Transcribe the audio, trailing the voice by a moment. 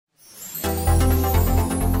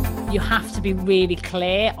You have to be really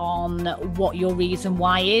clear on what your reason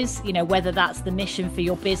why is, whether that's the mission for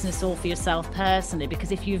your business or for yourself personally, because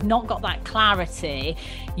if you've not got that clarity,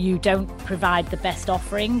 you don't provide the best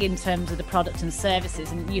offering in terms of the product and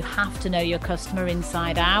services, and you have to know your customer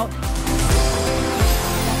inside out.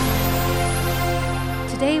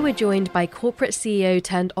 Today we're joined by corporate CEO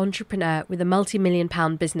turned entrepreneur with a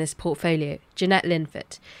multi-million-pound business portfolio, Jeanette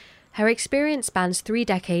Linfoot. Her experience spans 3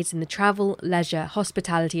 decades in the travel, leisure,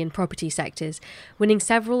 hospitality and property sectors, winning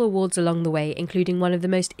several awards along the way, including one of the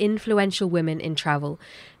most influential women in travel.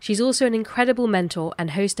 She's also an incredible mentor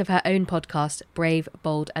and host of her own podcast, Brave,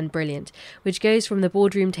 Bold and Brilliant, which goes from the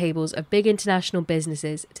boardroom tables of big international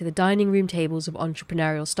businesses to the dining room tables of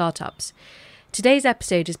entrepreneurial startups. Today's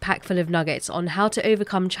episode is packed full of nuggets on how to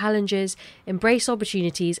overcome challenges, embrace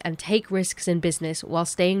opportunities and take risks in business while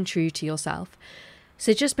staying true to yourself.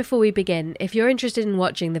 So just before we begin, if you're interested in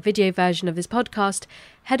watching the video version of this podcast,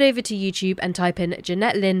 head over to YouTube and type in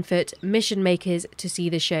Jeanette Linfoot Mission Makers to see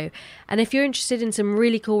the show. And if you're interested in some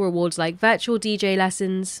really cool rewards like virtual DJ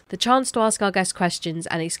lessons, the chance to ask our guests questions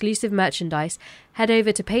and exclusive merchandise, head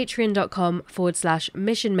over to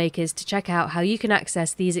patreon.com/Mission Makers to check out how you can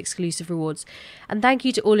access these exclusive rewards. And thank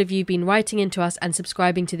you to all of you who've been writing into us and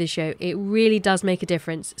subscribing to the show. It really does make a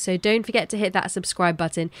difference. So don't forget to hit that subscribe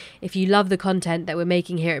button if you love the content that we're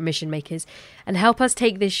making here at Mission Makers, and help us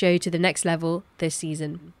take this show to the next level this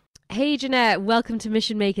season. Hey Jeanette, welcome to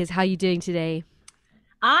Mission Makers. How are you doing today?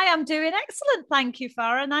 I am doing excellent. Thank you,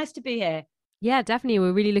 Farah. Nice to be here. Yeah, definitely.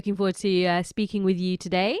 We're really looking forward to speaking with you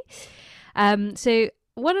today. So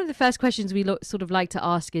one of the first questions we sort of like to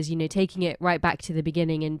ask is, taking it right back to the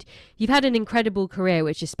beginning. And you've had an incredible career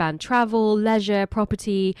which has spanned travel, leisure,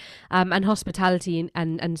 property, and hospitality,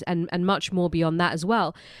 and much more beyond that as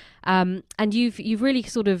well. And you've really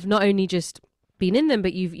sort of not only just been in them,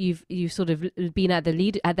 but you've sort of been at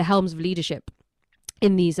the helms of leadership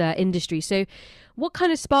in these industries. So what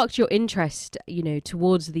kind of sparked your interest,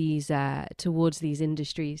 towards these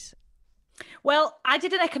industries? Well, I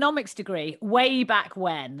did an economics degree way back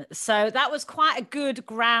when. So that was quite a good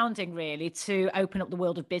grounding, really, to open up the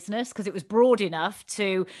world of business, because it was broad enough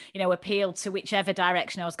to, appeal to whichever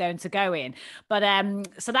direction I was going to go in. But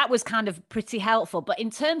so that was kind of pretty helpful. But in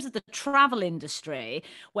terms of the travel industry,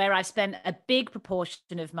 where I spent a big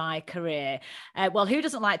proportion of my career, well, who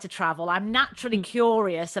doesn't like to travel? I'm naturally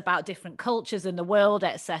curious about different cultures in the world,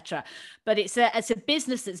 etc. But it's a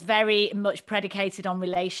business that's very much predicated on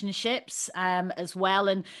relationships. As well.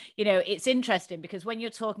 And, it's interesting because when you're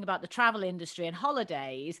talking about the travel industry and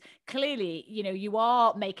holidays, clearly, you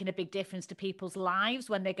are making a big difference to people's lives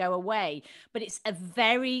when they go away. But it's a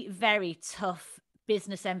very, very tough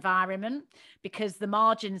business environment because the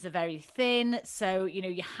margins are very thin. So,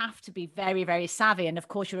 you have to be very, very savvy. And of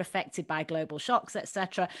course, you're affected by global shocks,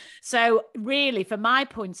 etc. So really, from my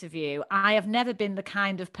point of view, I have never been the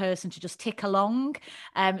kind of person to just tick along.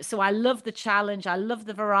 So I love the challenge. I love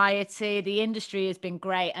the variety. The industry has been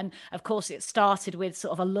great. And of course, it started with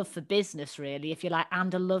sort of a love for business, really, if you like,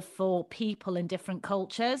 and a love for people in different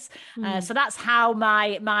cultures. So that's how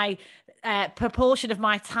my proportion of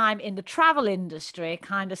my time in the travel industry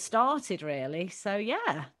kind of started, really. So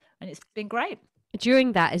yeah, and it's been great.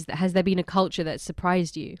 During that, has there been a culture that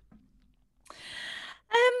surprised you?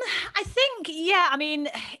 I think,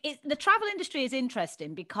 the travel industry is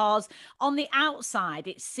interesting because on the outside,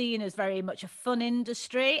 it's seen as very much a fun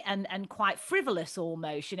industry and quite frivolous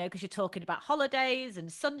almost, because you're talking about holidays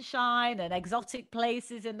and sunshine and exotic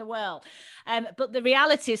places in the world. But the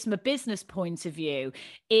reality is, from a business point of view,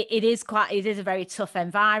 it is a very tough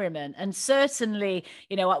environment. And certainly,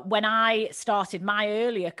 when I started my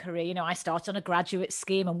earlier career, I started on a graduate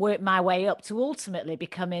scheme and worked my way up to ultimately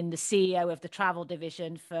becoming the CEO of the travel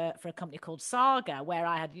division for a company called Saga, where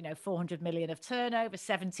I had 400 million of turnover,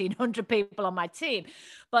 1,700 people on my team.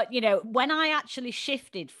 But when I actually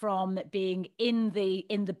shifted from being in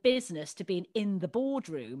the business to being in the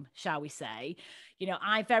boardroom, shall we say,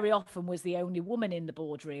 I very often was the only woman in the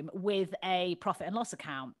boardroom with a profit and loss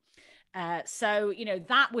account. So,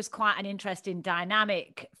 that was quite an interesting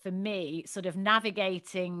dynamic for me, sort of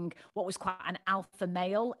navigating what was quite an alpha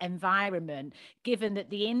male environment, given that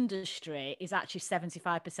the industry is actually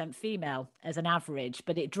 75% female as an average,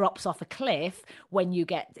 but it drops off a cliff when you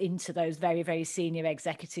get into those very, very senior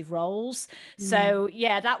executive roles. So,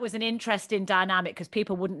 yeah, that was an interesting dynamic because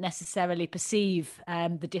people wouldn't necessarily perceive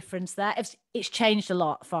the difference there. It's changed a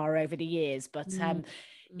lot far over the years, but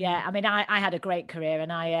Yeah, I mean, I had a great career,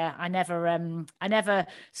 and I never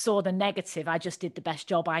saw the negative. I just did the best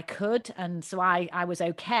job I could, and so I was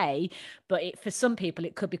okay. But for some people,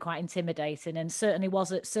 it could be quite intimidating, and certainly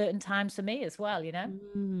was at certain times for me as well. You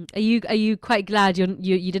know. Are you quite glad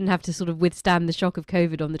you didn't have to sort of withstand the shock of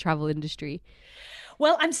COVID on the travel industry?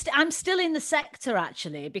 Well, I'm still in the sector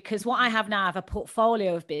actually, because what I have now, I have a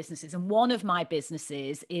portfolio of businesses, and one of my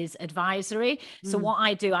businesses is advisory. So Mm. what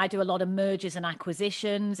I do a lot of mergers and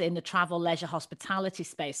acquisitions in the travel, leisure, hospitality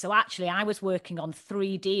space. So actually, I was working on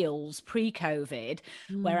 3 deals pre-COVID,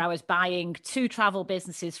 where Mm. I was buying 2 travel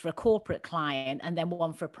businesses for a corporate client and then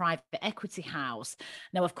one for a private equity house.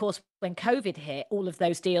 Now, of course, when COVID hit, all of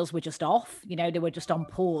those deals were just off. You know, they were just on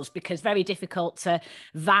pause because very difficult to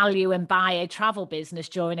value and buy a travel business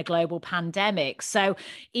during a global pandemic. So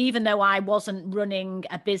even though I wasn't running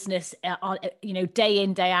a business, day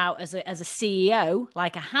in, day out as a CEO,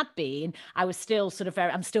 like I had been, I was still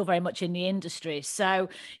I'm still very much in the industry. So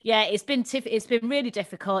yeah, it's been really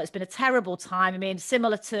difficult. It's been a terrible time. I mean,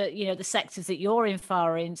 similar to, the sectors that you're in,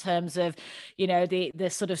 Farah, in terms of, the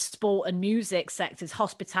sort of sport and music sectors,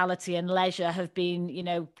 hospitality and leisure have been,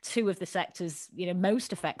 2 of the sectors,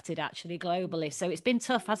 most affected actually globally. So it's been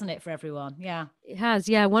tough, hasn't it, for everyone? Yeah. It has,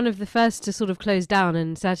 yeah. One of the first to sort of close down,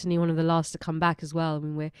 and certainly one of the last to come back as well. I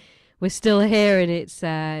mean, we're still here, and it's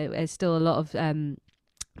still a lot of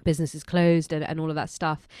businesses closed and all of that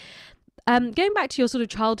stuff. Going back to your sort of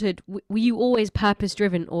childhood, were you always purpose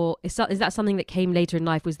driven, or is that something that came later in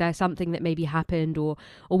life? Was there something that maybe happened, or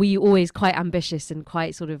were you always quite ambitious and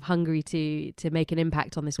quite sort of hungry to make an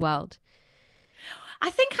impact on this world? I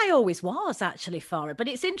think I always was actually, Farah, but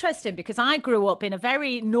it's interesting because I grew up in a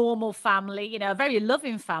very normal family, a very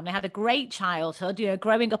loving family. I had a great childhood,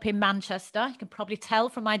 growing up in Manchester. You can probably tell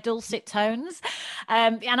from my dulcet tones.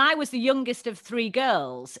 And I was the youngest of 3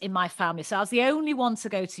 girls in my family. So I was the only one to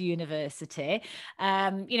go to university.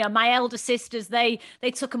 My elder sisters, they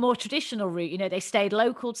took a more traditional route. They stayed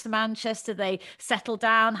local to Manchester. They settled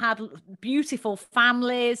down, had beautiful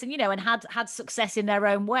families, and had success in their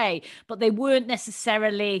own way. But they weren't necessarily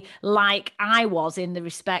like I was, in the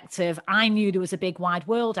respect of I knew there was a big wide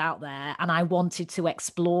world out there and I wanted to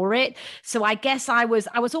explore it. So I guess I was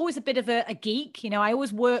always a bit of a geek. I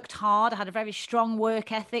always worked hard. I had a very strong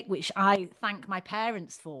work ethic, which I thank my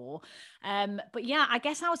parents for. But yeah, I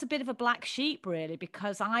guess I was a bit of a black sheep, really,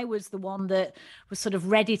 because I was the one that was sort of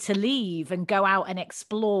ready to leave and go out and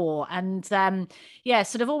explore. And yeah,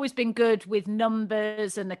 sort of always been good with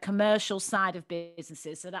numbers and the commercial side of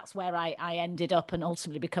businesses. So that's where I ended up, and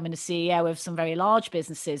ultimately becoming a CEO of some very large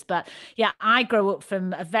businesses. But yeah, I grew up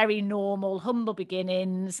from a very normal, humble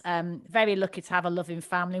beginnings. Very lucky to have a loving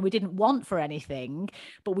family. We didn't want for anything,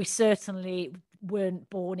 but we certainly weren't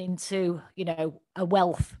born into a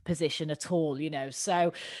wealth position at all.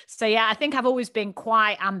 So yeah, I think I've always been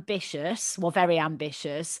quite ambitious, well, very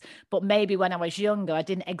ambitious, but maybe when I was younger I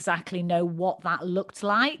didn't exactly know what that looked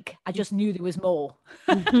like. I just knew there was more.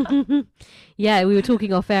 Yeah, we were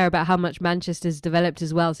talking off air about how much Manchester's developed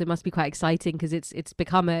as well, so it must be quite exciting because it's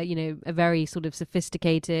become a very sort of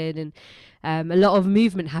sophisticated and a lot of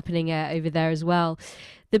movement happening over there as well.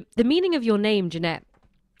 The meaning of your name, Jeanette,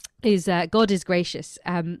 is God is gracious.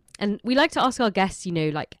 And we like to ask our guests,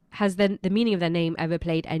 like, has the meaning of their name ever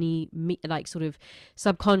played any like sort of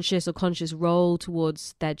subconscious or conscious role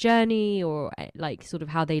towards their journey, or like sort of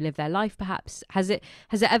how they live their life, perhaps? Has it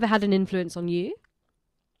ever had an influence on you?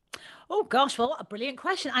 Oh gosh, well, what a brilliant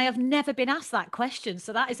question. I have never been asked that question.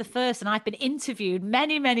 So that is a first, and I've been interviewed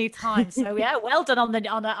many, many times. So yeah, well done on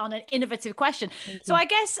an innovative question. Thank So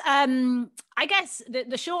you. I guess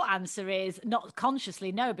the short answer is not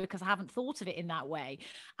consciously, no, because I haven't thought of it in that way.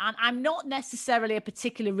 And I'm not necessarily a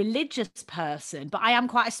particular religious person, but I am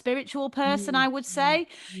quite a spiritual person, Mm, I would mm, say.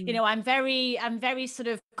 mm, I'm very sort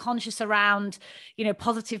of conscious around,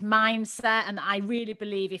 positive mindset. And I really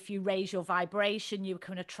believe if you raise your vibration, you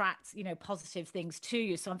can attract, positive things to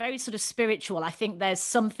you. So I'm very sort of spiritual. I think there's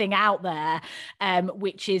something out there,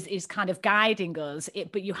 which is kind of guiding us,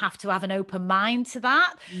 but you have to have an open mind to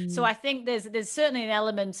that. So mm, I think there's certainly an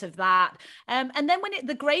element of that. And then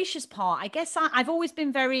the gracious part, I guess I've always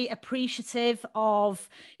been very appreciative of,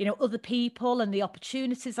 other people and the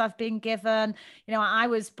opportunities I've been given. I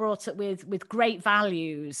was brought up with great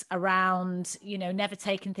values around, never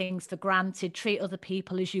taking things for granted, treat other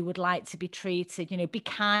people as you would like to be treated, be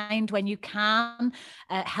kind when you can,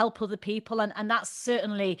 help other people. And that's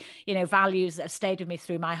certainly, values that have stayed with me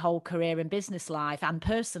through my whole career in business life and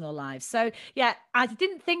personal life. So yeah, I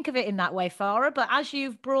didn't think of it in that way, Farah, but as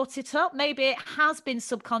you've brought it up, maybe it has been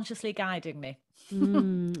subconsciously guiding me.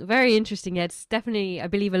 Very interesting. Yeah, it's definitely, I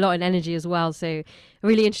believe, a lot in energy as well. So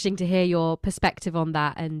really interesting to hear your perspective on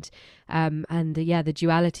that, and yeah, the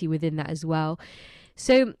duality within that as well.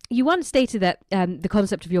 So you once stated that the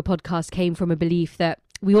concept of your podcast came from a belief that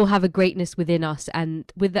we all have a greatness within us,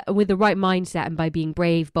 and with the right mindset, and by being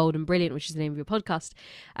brave, bold, and brilliant, which is the name of your podcast,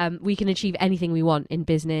 we can achieve anything we want in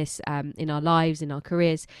business, in our lives, in our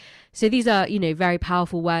careers. So these are, very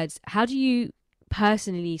powerful words. How do you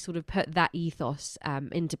personally sort of put that ethos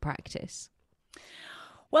into practice?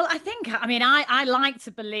 Well, I like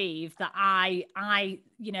to believe that I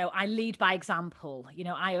lead by example.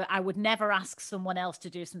 I would never ask someone else to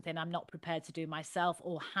do something I'm not prepared to do myself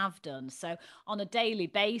or have done. So on a daily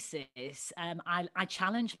basis, I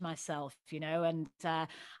challenge myself, and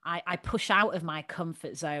I push out of my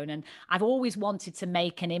comfort zone. And I've always wanted to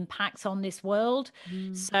make an impact on this world.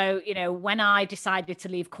 So, when I decided to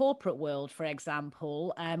leave corporate world, for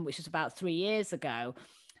example, which was about 3 years ago,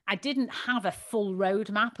 I didn't have a full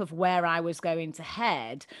roadmap of where I was going to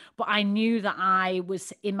head, but I knew that I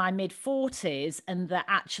was in my mid 40s and that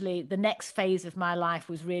actually the next phase of my life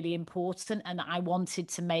was really important and I wanted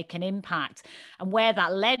to make an impact. And where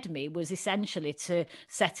that led me was essentially to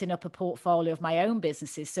setting up a portfolio of my own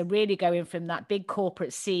businesses. So really going from that big corporate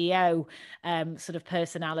CEO sort of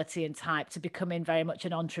personality and type to becoming very much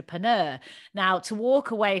an entrepreneur. Now, to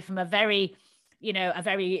walk away from a very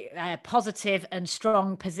positive and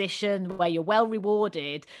strong position where you're well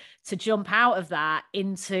rewarded, to jump out of that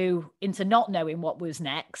into not knowing what was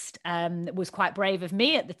next was quite brave of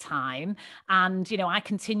me at the time. And I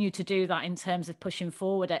continue to do that in terms of pushing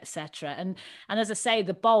forward, etc. And as I say,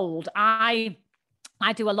 the bold, I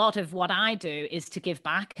do a lot of what I do is to give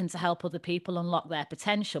back and to help other people unlock their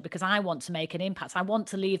potential, because I want to make an impact. I want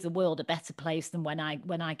to leave the world a better place than when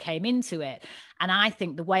I came into it. And I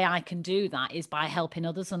think the way I can do that is by helping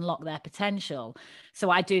others unlock their potential. So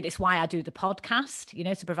I do this, why I do the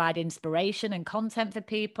podcast, to provide inspiration and content for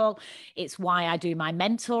people. It's why I do my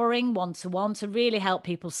mentoring one-to-one to really help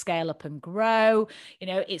people scale up and grow.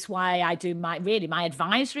 It's why I do my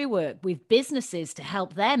advisory work with businesses to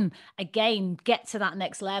help them again get to that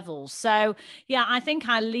next level. So yeah, I think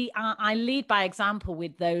I lead by example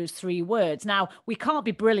with those three words. Now, we can't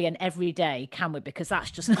be brilliant every day, can we? Because that's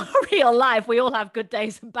just not real life. We all have good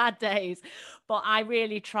days and bad days. But I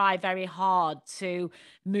really try very hard to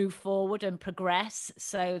move forward and progress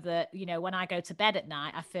so that, when I go to bed at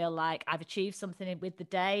night, I feel like I've achieved something with the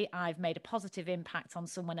day. I've made a positive impact on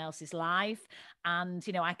someone else's life. And,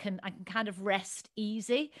 I can kind of rest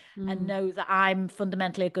easy and know that I'm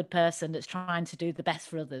fundamentally a good person that's trying to do the best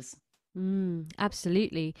for others.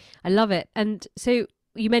 Absolutely. I love it. And so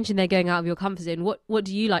you mentioned they're going out of your comfort zone. What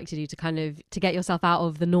do you like to do to get yourself out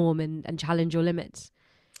of the norm and challenge your limits?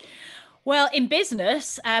 Well, in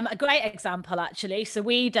business, a great example, actually. So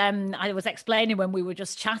I was explaining when we were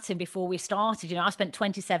just chatting before we started, I spent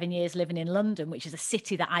 27 years living in London, which is a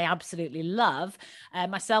city that I absolutely love.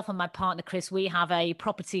 Myself and my partner, Chris, we have a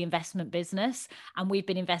property investment business and we've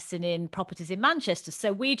been investing in properties in Manchester.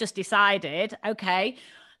 So we just decided, okay,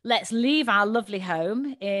 let's leave our lovely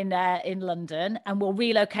home in London and we'll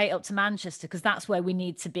relocate up to Manchester because that's where we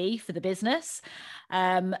need to be for the business.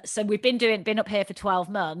 So we've been up here for 12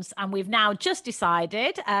 months and we've now just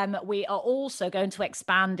decided we are also going to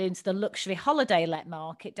expand into the luxury holiday let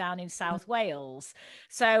market down in South Wales.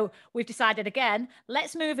 So we've decided again,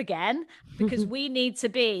 let's move again because we need to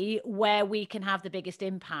be where we can have the biggest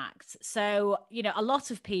impact. So, a lot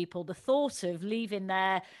of people, the thought of leaving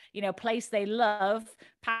their, place they love,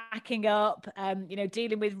 packing up,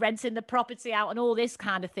 dealing with renting the property out and all this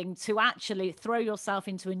kind of thing to actually throw yourself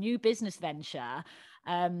into a new business venture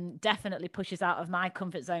definitely pushes out of my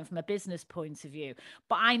comfort zone from a business point of view.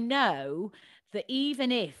 But I know that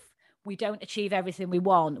even if we don't achieve everything we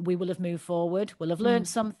want, we will have moved forward. We'll have learned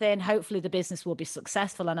something. Hopefully the business will be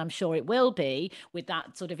successful, and I'm sure it will be with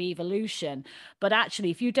that sort of evolution. But actually,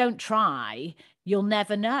 if you don't try, you'll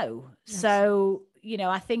never know. Yes. So,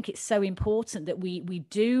 I think it's so important that we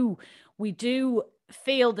do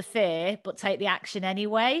feel the fear, but take the action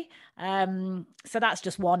anyway. So that's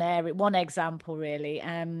just one example, really.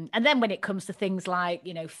 And then when it comes to things like,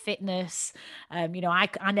 fitness, I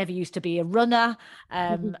never used to be a runner.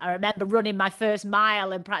 I remember running my first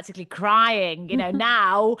mile and practically crying.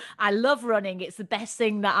 Now I love running. It's the best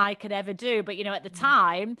thing that I could ever do. But, at the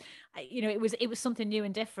time, it was something new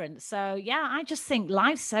and different. So yeah, I just think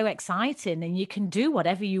life's so exciting and you can do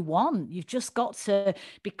whatever you want. You've just got to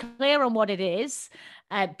be clear on what it is,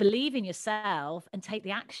 believe in yourself and take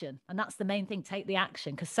the action. And that's the main thing, take the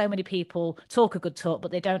action, because so many people talk a good talk, but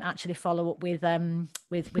they don't actually follow up with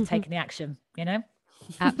taking the action,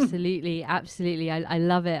 Absolutely, absolutely. I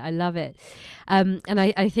love it. I love it. And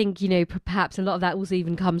I think, perhaps a lot of that also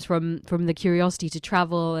even comes from the curiosity to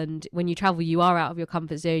travel. And when you travel, you are out of your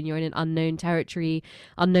comfort zone. You're in an unknown territory,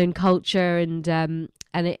 unknown culture, and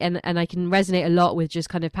I can resonate a lot with just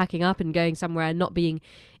kind of packing up and going somewhere and not being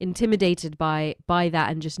intimidated by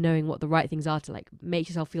that, and just knowing what the right things are to like make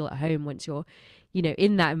yourself feel at home once you're,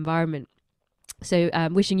 in that environment. So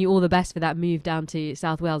wishing you all the best for that move down to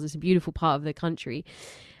South Wales. It's a beautiful part of the country.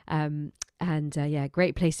 And yeah,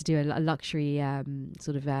 great place to do a luxury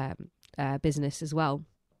business as well.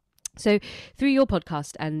 So through your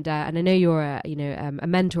podcast, and I know you're a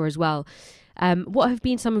mentor as well. What have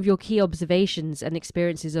been some of your key observations and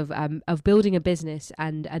experiences of building a business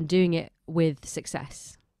and doing it with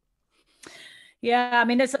success? Yeah, I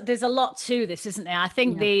mean, there's a lot to this, isn't there? I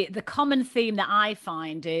think the common theme that I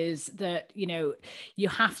find is that, you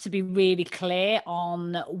have to be really clear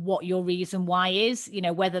on what your reason why is,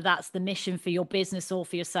 whether that's the mission for your business or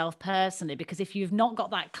for yourself personally, because if you've not got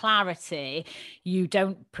that clarity, you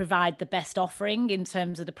don't provide the best offering in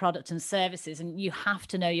terms of the product and services, and you have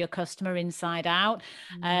to know your customer inside out.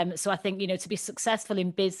 So I think, to be successful in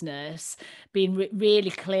business, being really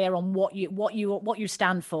clear on what you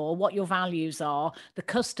stand for, what your values are, the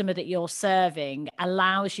customer that you're serving,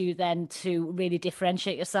 allows you then to really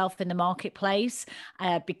differentiate yourself in the marketplace,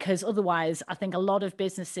 because otherwise I think a lot of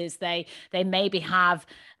businesses, they maybe have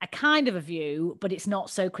a kind of a view, but it's not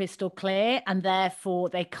so crystal clear, and therefore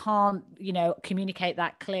they can't communicate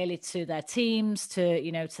that clearly to their teams,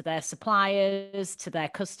 to their suppliers, to their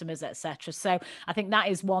customers, etc. So I think that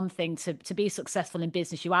is one thing. To be successful in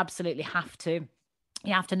business, you absolutely have to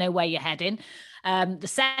know where you're heading. The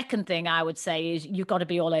second thing I would say is you've got to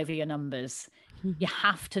be all over your numbers. You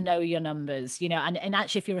have to know your numbers, and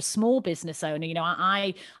actually, if you're a small business owner,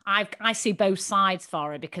 I see both sides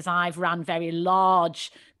for it, because I've ran very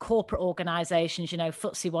large corporate organizations,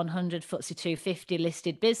 FTSE 100, FTSE 250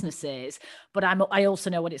 listed businesses, but I also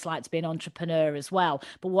know what it's like to be an entrepreneur as well.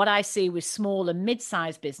 But what I see with small and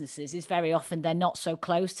mid-sized businesses is very often they're not so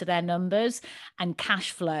close to their numbers, and cash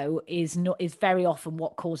flow is very often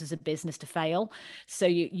what causes a business to fail. So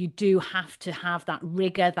you do have to have that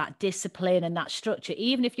rigor, that discipline, and that structure.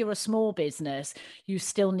 Even if you're a small business, you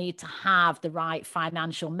still need to have the right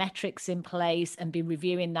financial metrics in place and be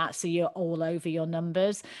reviewing that, so you're all over your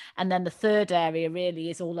numbers. And then the third area really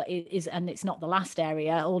is and it's not the last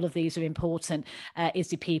area, all of these are important, is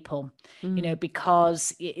the people.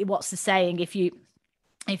 Because what's the saying, if you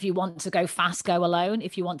want to go fast, go alone.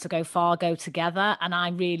 If you want to go far, go together. And I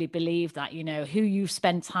really believe that, who you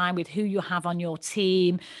spend time with, who you have on your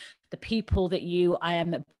team, the people that you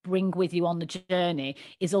bring with you on the journey,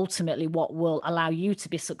 is ultimately what will allow you to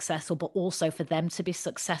be successful, but also for them to be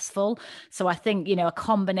successful. So I think, a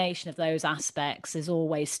combination of those aspects has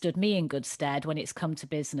always stood me in good stead when it's come to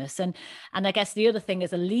business. And I guess the other thing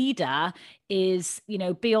as a leader is,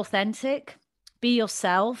 be authentic. Be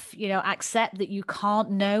yourself, accept that you can't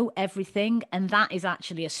know everything. And that is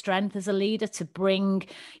actually a strength as a leader, to bring,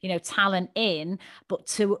 talent in, but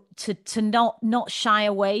to not shy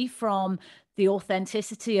away from the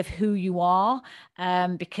authenticity of who you are,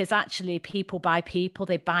 because actually people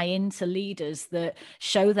they buy into leaders that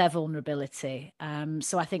show their vulnerability.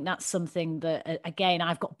 So I think that's something that, again,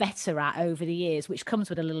 I've got better at over the years, which comes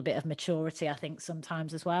with a little bit of maturity, I think,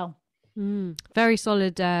 sometimes as well. Very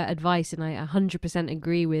solid advice, and I 100%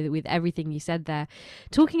 agree with everything you said there.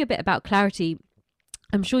 Talking a bit about clarity,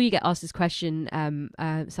 I'm sure you get asked this question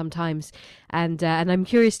sometimes, and I'm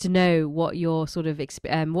curious to know what your sort of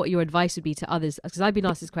what your advice would be to others, because I've been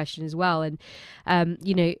asked this question as well. And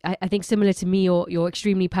I think similar to me, you're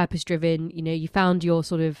extremely purpose driven. You found your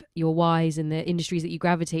sort of your whys in the industries that you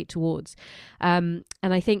gravitate towards, and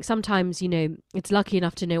I think sometimes it's lucky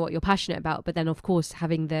enough to know what you're passionate about, but then of course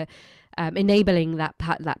having the enabling that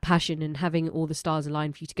passion and having all the stars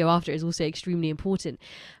aligned for you to go after is also extremely important.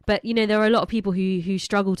 But there are a lot of people who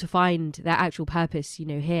struggle to find their actual purpose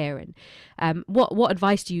here. And what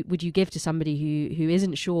advice would you give to somebody who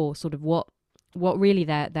isn't sure sort of what really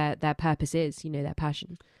their purpose is, their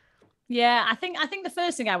passion? Yeah, I think the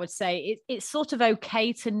first thing I would say, it's sort of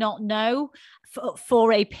okay to not know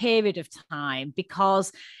for a period of time,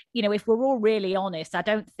 because if we're all really honest, I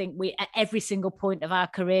don't think we, at every single point of our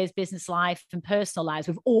careers, business life and personal lives,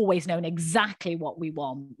 we've always known exactly what we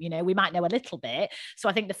want. We might know a little bit. So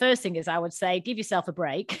I think the first thing is, I would say, give yourself a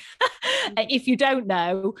break. If you don't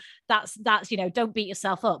know, that's don't beat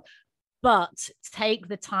yourself up. But take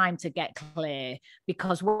the time to get clear,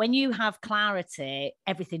 because when you have clarity,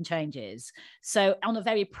 everything changes. So on a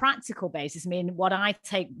very practical basis, I mean, what I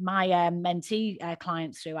take my mentee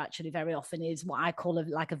clients through actually very often is what I call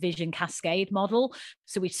like a vision cascade model.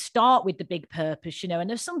 So we start with the big purpose, and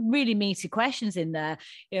there's some really meaty questions in there.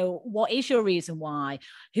 What is your reason why?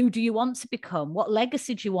 Who do you want to become? What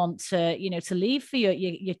legacy do you want to leave for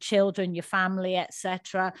your children, your family,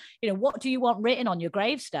 etc.? What do you want written on your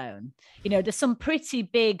gravestone? There's some pretty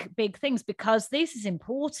big things, because this is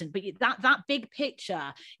important. But that big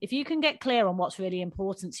picture, if you can get clear on what's really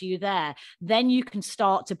important to you there, then you can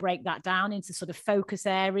start to break that down into sort of focus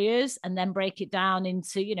areas, and then break it down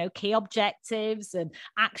into, key objectives and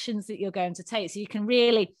actions that you're going to take. So you can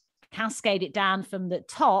really cascade it down from the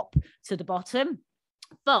top to the bottom.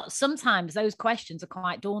 But sometimes those questions are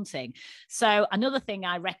quite daunting. So another thing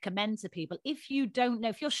I recommend to people, if you don't know,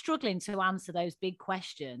 if you're struggling to answer those big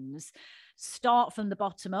questions, start from the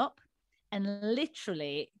bottom up and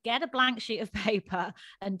literally get a blank sheet of paper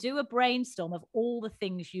and do a brainstorm of all the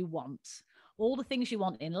things you want. All the things you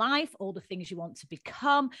want in life, all the things you want to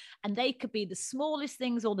become. And they could be the smallest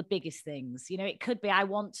things or the biggest things. It could be, I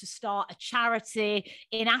want to start a charity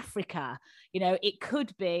in Africa. It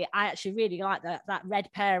could be, I actually really like that red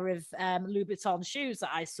pair of Louboutin shoes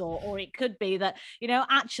that I saw. Or it could be that,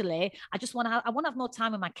 actually, I want to have more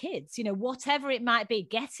time with my kids. Whatever it might be,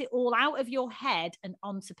 get it all out of your head and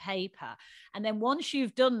onto paper. And then once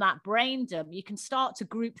you've done that brain dump, you can start to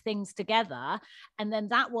group things together. And then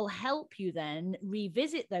that will help you then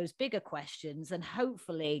revisit those bigger questions and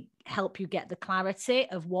hopefully help you get the clarity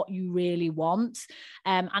of what you really want.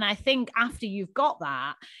 And I think after you've got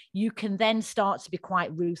that, you can then start to be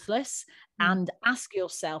quite ruthless and ask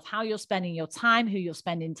yourself how you're spending your time, who you're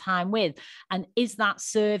spending time with, and is that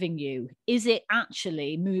serving you? Is it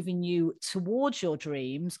actually moving you towards your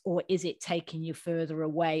dreams, or is it taking you further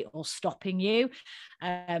away or stopping you?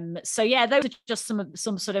 So yeah, those are just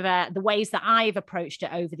some sort of the ways that I've approached it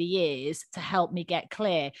over the years to help me get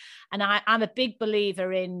clear. And I'm a big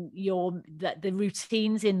believer in the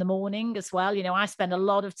routines in the morning as well. I spend a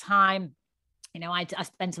lot of time. I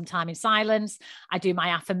spend some time in silence. I do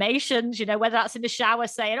my affirmations, whether that's in the shower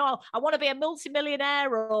saying, oh, I want to be a multimillionaire,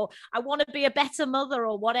 or I want to be a better mother,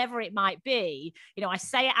 or whatever it might be. I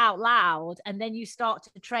say it out loud, and then you start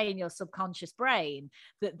to train your subconscious brain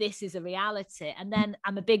that this is a reality. And then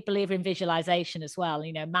I'm a big believer in visualization as well,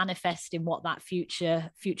 manifesting what that future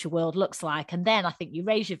world looks like. And then I think you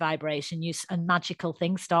raise your vibration, and magical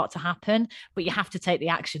things start to happen, but you have to take the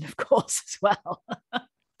action, of course, as well.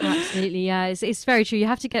 Absolutely, yeah, it's very true. You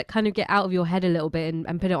have to get out of your head a little bit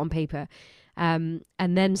and put it on paper, and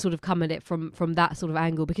then sort of come at it from that sort of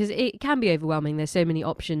angle, because it can be overwhelming. There's so many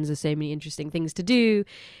options, there's so many interesting things to do.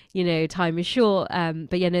 Time is short.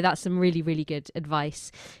 But yeah, no, that's some really, really good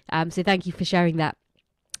advice. So thank you for sharing that.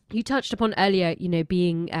 You touched upon earlier,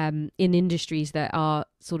 being in industries that are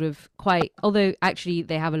sort of quite, although actually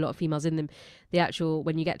they have a lot of females in them. The actual,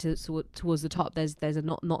 when you get towards the top, there's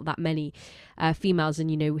not that many females, and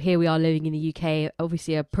here we are living in the UK,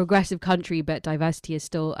 obviously a progressive country, but diversity is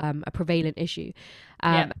still a prevalent issue.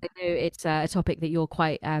 I know it's a topic that you're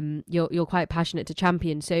quite you're quite passionate to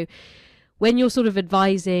champion. So when you're sort of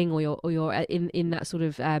advising, or you're in that sort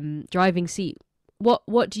of driving seat,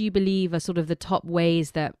 what do you believe are sort of the top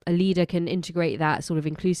ways that a leader can integrate that sort of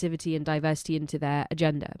inclusivity and diversity into their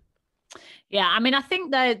agenda? Yeah, I mean, I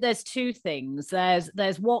think there's two things.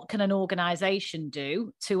 There's what can an organization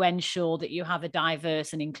do to ensure that you have a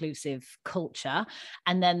diverse and inclusive culture,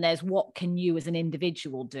 and then there's what can you as an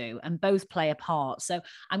individual do, and both play a part. So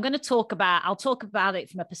I'll talk about it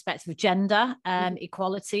from a perspective of gender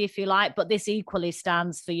equality, if you like, but this equally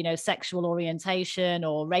stands for sexual orientation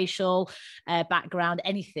or racial background,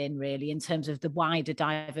 anything really in terms of the wider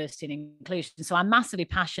diversity and inclusion. So I'm massively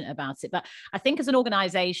passionate about it, but I think as an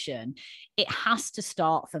organization, it has to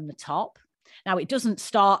start from the top. Now, it doesn't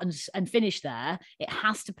start and finish there. It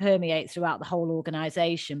has to permeate throughout the whole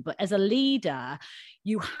organization. But as a leader,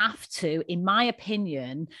 you have to, in my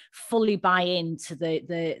opinion, fully buy into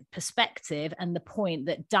the perspective and the point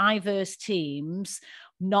that diverse teams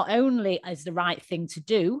not only is the right thing to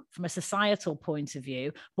do from a societal point of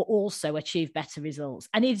view, but also achieve better results.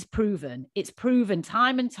 And it's proven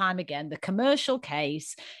time and time again. The commercial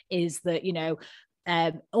case is that,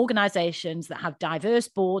 organizations that have diverse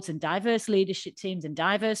boards and diverse leadership teams and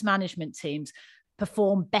diverse management teams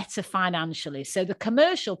perform better financially. So the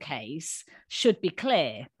commercial case should be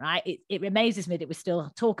clear, right? It amazes me that we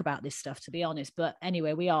still talk about this stuff, to be honest, but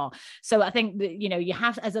anyway, we are. So I think that, you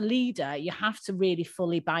have, as a leader, you have to really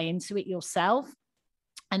fully buy into it yourself.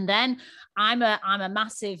 And then I'm a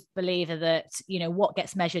massive believer that, you know, what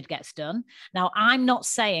gets measured gets done. Now, I'm not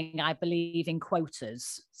saying I believe in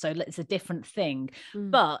quotas, so it's a different thing.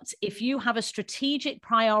 But if you have a strategic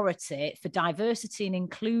priority for diversity and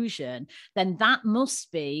inclusion, then that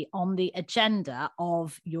must be on the agenda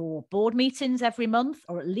of your board meetings every month,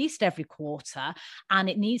 or at least every quarter. And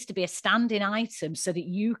it needs to be a standing item so that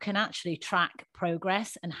you can actually track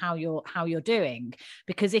progress and how you're doing.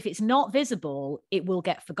 Because if it's not visible, it will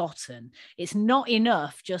get forgotten. It's not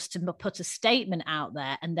enough just to put a statement out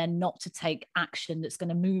there and then not to take action that's going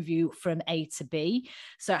to move you from A to B.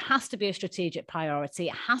 So it has to be a strategic priority.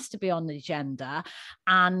 It has to be on the agenda.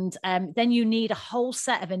 And then you need a whole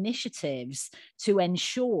set of initiatives to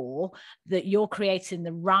ensure that you're creating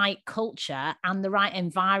the right culture and the right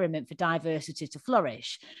environment for diversity to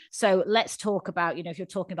flourish. So let's talk about, you know, if you're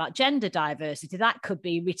talking about gender diversity, that could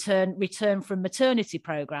be return from maternity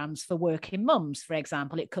programs for working mums, for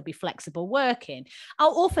example. It could be flexible working,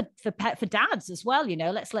 or for dads as well. You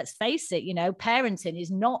know, let's face it, you know, parenting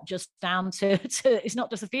is not just down to it's not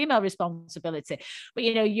just a female responsibility, but,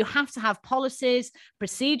 you know, you have to have policies,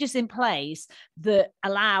 procedures in place that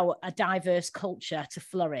allow a diverse culture to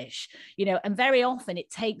flourish, you know, and very often it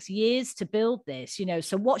takes years to build this, you know.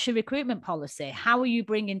 So what's your recruitment policy? How are you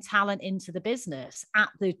bringing talent into the business at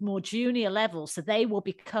the more junior level so they will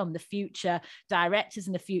become the future directors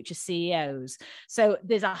and the future CEOs? So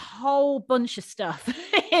there's a whole bunch of stuff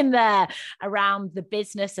in there around the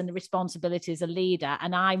business and the responsibility as a leader.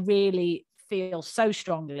 And I really feel so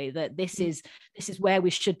strongly that this is where we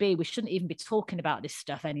should be. We shouldn't even be talking about this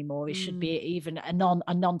stuff anymore. It should be even a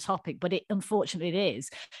non-topic, but it unfortunately it is.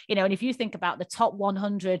 You know, and if you think about the top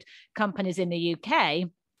 100 companies in the UK,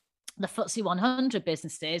 the FTSE 100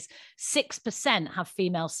 businesses, 6% have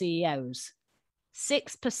female CEOs.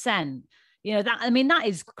 6%. You know, that, I mean, that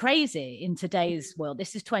is crazy in today's world.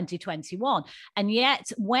 This is 2021. And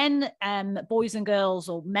yet when boys and girls,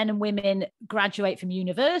 or men and women, graduate from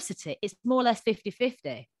university, it's more or less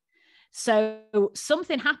 50-50. So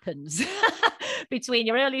something happens between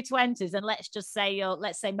your early 20s and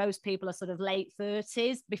let's say most people are sort of late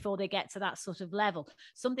 30s before they get to that sort of level.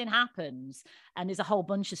 Something happens and there's a whole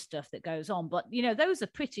bunch of stuff that goes on. But, you know, those are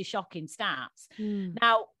pretty shocking stats.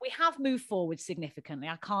 Now, we have moved forward significantly.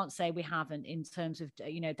 I can't say we haven't in terms of,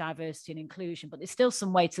 you know, diversity and inclusion, but there's still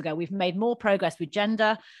some way to go. We've made more progress with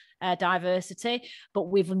gender diversity, but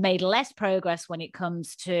we've made less progress when it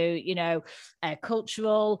comes to, you know,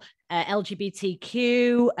 cultural,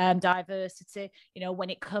 LGBTQ diversity, you know,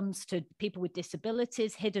 when it comes to people with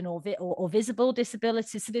disabilities, hidden or visible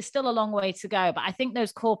disabilities. So there's still a long way to go. But I think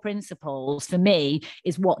those core principles for me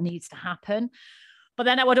is what needs to happen. But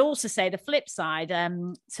then I would also say the flip side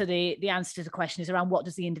to the answer to the question is around what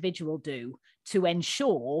does the individual do to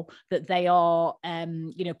ensure that they are,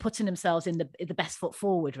 you know, putting themselves in the best foot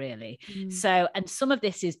forward, really. So, and some of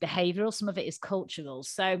this is behavioral, some of it is cultural.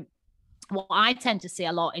 So what I tend to see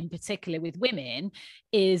a lot, in particular with women,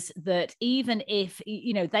 is that even if,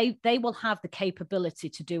 you know, they will have the capability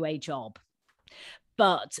to do a job,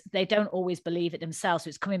 but they don't always believe it themselves. So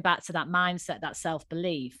it's coming back to that mindset, that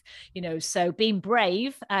self-belief, you know. So being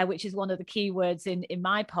brave, which is one of the key words in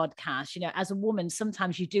my podcast, you know, as a woman,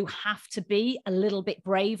 sometimes you do have to be a little bit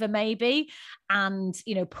braver maybe, and,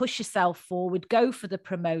 you know, push yourself forward, go for the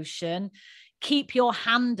promotion, keep your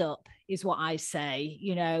hand up is what I say.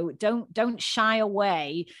 You know, don't shy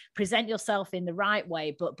away, present yourself in the right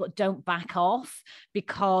way, but don't back off,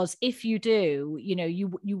 because if you do, you know,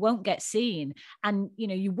 you won't get seen. And, you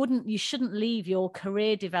know, you shouldn't leave your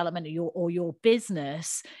career development or your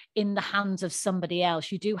business in the hands of somebody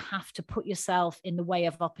else. You do have to put yourself in the way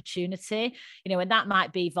of opportunity, you know, and that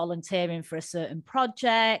might be volunteering for a certain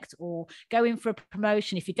project or going for a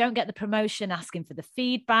promotion. If you don't get the promotion, asking for the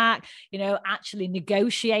feedback, you know, actually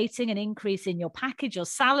negotiating an increase in your package or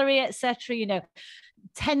salary, etc. You know,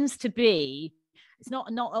 tends to be, it's not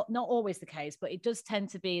always the case, but it does tend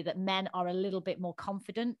to be that men are a little bit more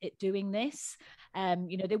confident at doing this.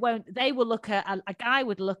 You know, they will look at a guy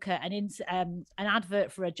would look at an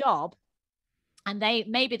advert for a job, and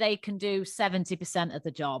maybe they can do 70% of the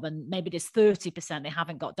job, and maybe there's 30% they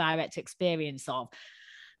haven't got direct experience of.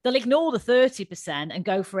 They'll ignore the 30% and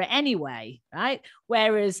go for it anyway, right?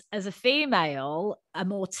 Whereas as a female, a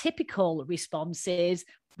more typical response is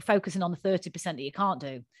focusing on the 30% that you can't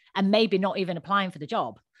do, and maybe not even applying for the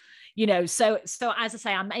job. So as I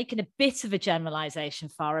say, I'm making a bit of a generalization,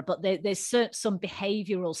 Farah, but there's some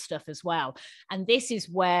behavioral stuff as well. And this is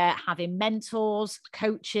where having mentors,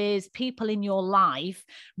 coaches, people in your life,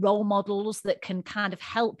 role models that can kind of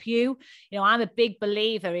help you. I'm a big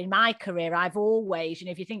believer in my career. I've always,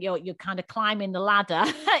 if you think you're kind of climbing the ladder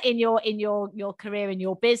in your career, in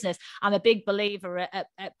your business, I'm a big believer at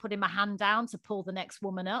putting my hand down to pull the next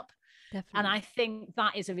woman up. Definitely. And I think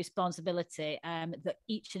that is a responsibility that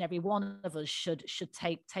each and every one of us should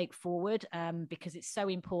take forward, because it's so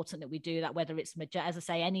important that we do that, whether it's, as I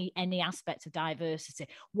say, any aspect of diversity.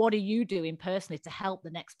 What are you doing personally to help the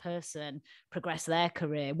next person progress their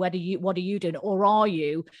career? What are you doing? Or are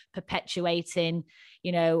you perpetuating,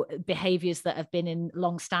 behaviors that have been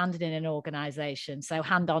long-standing in an organization? So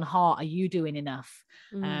hand on heart, are you doing enough?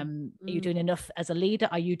 Are you doing enough as a leader?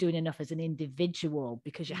 Are you doing enough as an individual?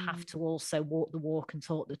 Because you have to also walk the walk and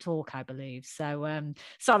talk the talk, I believe. So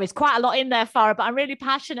sorry, it's quite a lot in there, Farah, but I'm really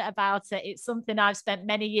passionate about it. It's something I've spent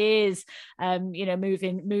many years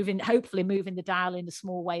hopefully moving the dial in the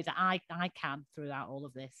small way that I can throughout all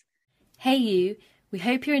of this. Hey you, we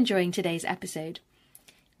hope you're enjoying today's episode.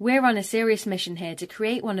 We're on a serious mission here to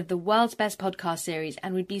create one of the world's best podcast series,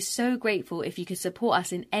 and we'd be so grateful if you could support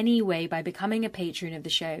us in any way by becoming a patron of the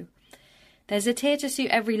show. There's a tier to suit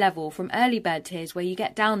every level, from early bird tiers where you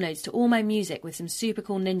get downloads to all my music with some super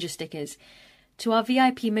cool ninja stickers, to our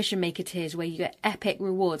VIP Mission Maker tiers where you get epic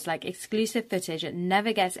rewards like exclusive footage that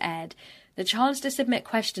never gets aired, the chance to submit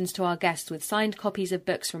questions to our guests with signed copies of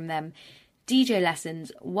books from them, DJ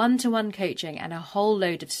lessons, one-to-one coaching, and a whole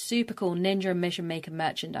load of super cool Ninja and Mission Maker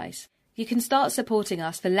merchandise. You can start supporting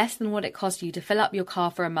us for less than what it costs you to fill up your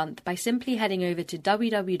car for a month by simply heading over to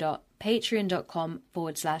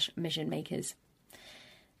www.patreon.com/Mission Makers.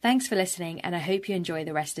 Thanks for listening, and I hope you enjoy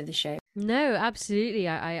the rest of the show. No, absolutely.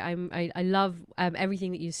 I love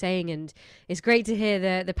everything that you're saying, and it's great to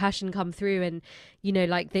hear the passion come through. And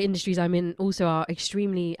like the industries I'm in also are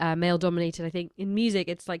extremely male dominated. I think in music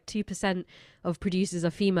it's like 2% of producers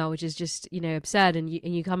are female, which is just absurd. And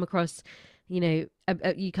you come across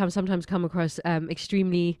sometimes come across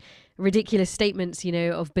extremely ridiculous statements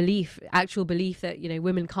of actual belief that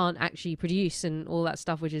women can't actually produce and all that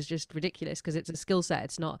stuff, which is just ridiculous because it's a skill set.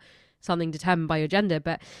 It's not something determined by your gender.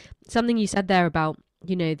 But something you said there about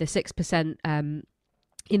the 6%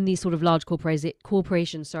 in these sort of large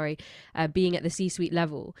corporations, being at the C-suite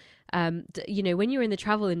level, when you're in the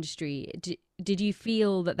travel industry, did you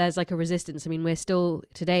feel that there's like a resistance? I mean, we're still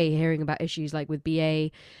today hearing about issues like with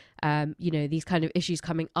BA, these kind of issues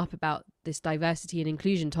coming up about this diversity and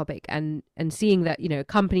inclusion topic, and seeing that a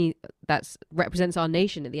company that represents our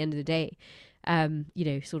nation at the end of the day,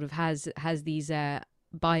 sort of has these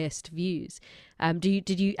biased views.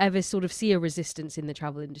 Did you ever sort of see a resistance in the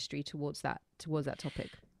travel industry towards that topic?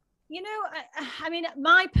 I mean,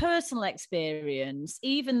 my personal experience,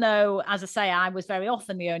 even though, as I say, I was very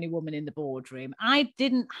often the only woman in the boardroom, I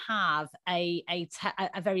didn't have a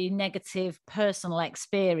very negative personal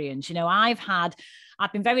experience. I've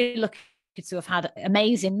been very lucky to have had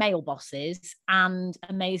amazing male bosses and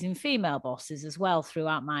amazing female bosses as well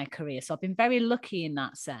throughout my career. So I've been very lucky in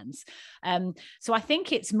that sense. So I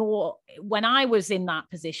think it's more, when I was in that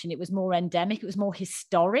position, it was more endemic, it was more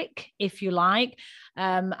historic, if you like.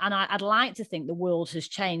 And I'd like to think the world has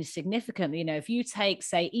changed significantly. If you take,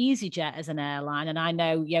 say, EasyJet as an airline, and I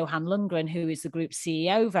know Johan Lundgren, who is the group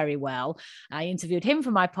CEO, very well. I interviewed him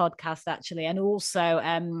for my podcast, actually, and also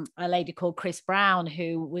a lady called Chris Brown,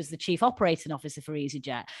 who was the chief operating officer for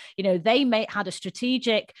EasyJet. They had a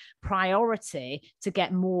strategic priority to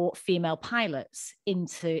get more female pilots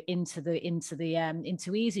into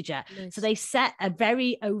EasyJet. Nice. So they set a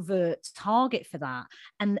very overt target for that,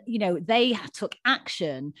 and they took action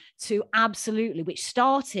to absolutely, which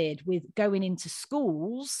started with going into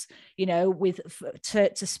schools,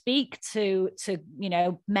 to speak to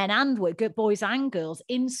men and boys and girls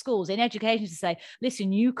in schools, in education, to say,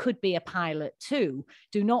 listen, you could be a pilot too.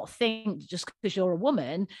 Do not think just because you're a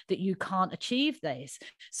woman that you can't achieve this.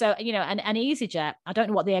 So and EasyJet, I don't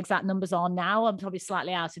know what the exact numbers are now, I'm probably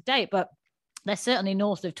slightly out of date, but they're certainly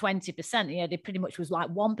north of 20%. They pretty much was like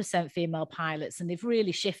 1% female pilots, and they've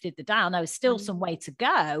really shifted the dial. Now, there's still some way to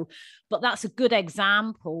go, but that's a good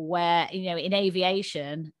example where, in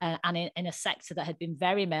aviation and in a sector that had been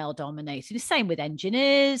very male dominated, the same with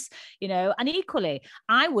engineers, and equally,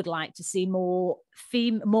 I would like to see more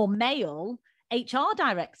male HR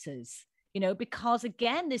directors. Because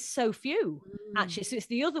again, there's so few actually. So it's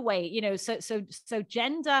the other way, so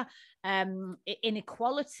gender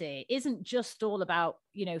inequality isn't just all about,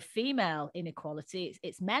 female inequality.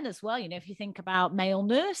 It's men as well. If you think about male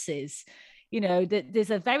nurses,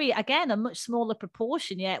 there's a much smaller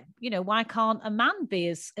proportion. Yet, why can't a man be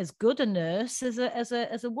as good a nurse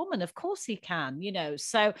as a woman? Of course he can.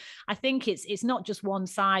 So I think it's not just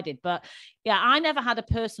one-sided. But yeah, I never had a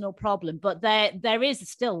personal problem, but there is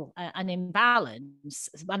still an imbalance,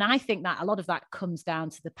 and I think that a lot of that comes down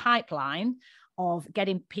to the pipeline of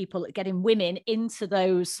getting women into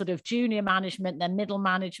those sort of junior management, then middle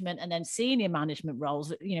management, and then senior management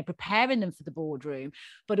roles, preparing them for the boardroom.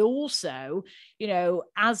 But also,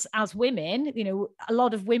 as women, a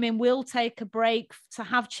lot of women will take a break to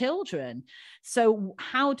have children. So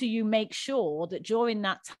how do you make sure that during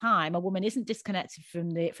that time a woman isn't disconnected from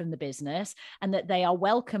the business, and that they are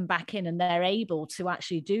welcomed back in, and they're able to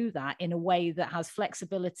actually do that in a way that has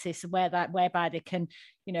flexibility, so whereby they can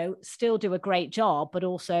still do a great job, but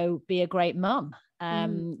also be a great mum.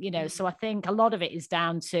 So I think a lot of it is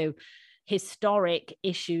down to historic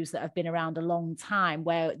issues that have been around a long time,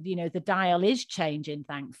 where the dial is changing,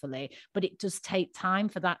 thankfully, but it does take time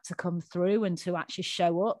for that to come through and to actually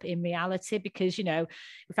show up in reality. Because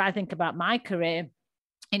if I think about my career,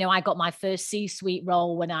 I got my first C-suite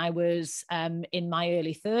role when I was in my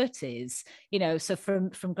early 30s, so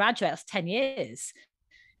from graduate, that's 10 years.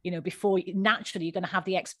 Before naturally you're going to have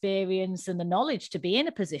the experience and the knowledge to be in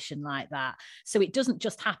a position like that. So it doesn't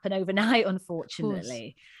just happen overnight,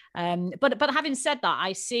 unfortunately. But having said that,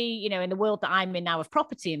 I see, in the world that I'm in now of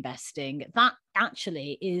property investing, that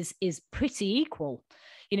actually is pretty equal.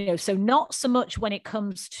 So not so much when it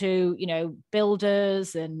comes to,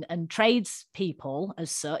 builders and tradespeople as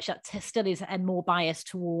such, that still is and more biased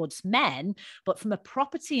towards men. But from a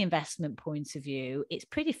property investment point of view, it's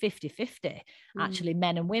pretty 50-50, actually,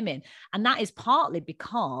 men and women. And that is partly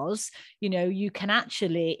because, you can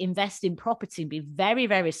actually invest in property and be very,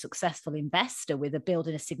 very successful investor with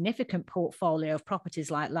building a significant portfolio of properties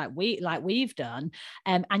like we've done.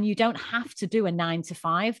 And you don't have to do a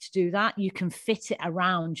 9-to-5 to do that. You can fit it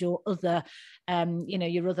around your other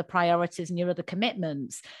your other priorities and your other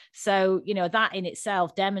commitments. So that in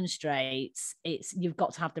itself demonstrates you've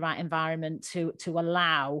got to have the right environment to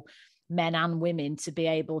allow men and women to be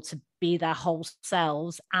able to be their whole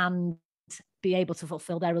selves and be able to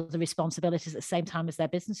fulfill their other responsibilities at the same time as their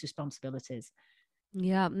business responsibilities.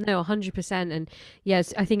 Yeah, no, 100%. And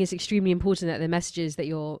yes, I think it's extremely important that the messages that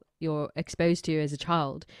you're exposed to as a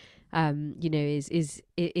child,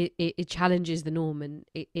 it challenges the norm, and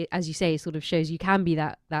it, as you say, sort of shows you can be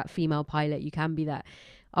that female pilot, you can be that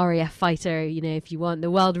RAF fighter, if you want. The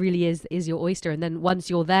world really is your oyster. And then once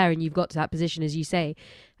you're there and you've got to that position, as you say,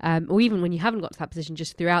 or even when you haven't got to that position,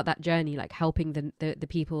 just throughout that journey, like helping the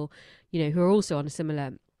people, who are also on a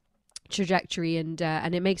similar trajectory, and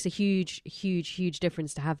it makes a huge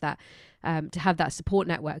difference to have that support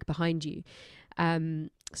network behind you.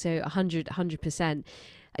 So 100%.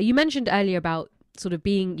 You mentioned earlier about sort of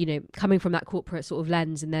being, coming from that corporate sort of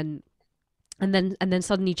lens, and then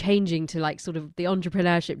suddenly changing to like sort of the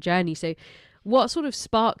entrepreneurship journey. So what sort of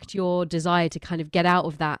sparked your desire to kind of get out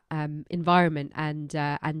of that environment and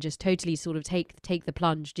just totally sort of take the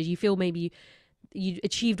plunge? Did you feel maybe you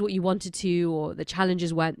achieved what you wanted to, or the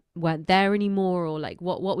challenges weren't there anymore, or like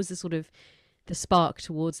what was the sort of the spark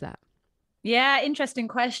towards that? Yeah, interesting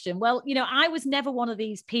question. Well, I was never one of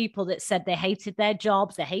these people that said they hated their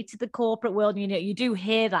jobs, they hated the corporate world. You do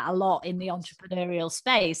hear that a lot in the entrepreneurial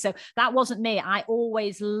space. So that wasn't me. I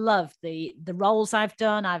always loved the roles I've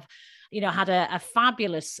done. I've had a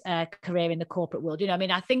fabulous career in the corporate world.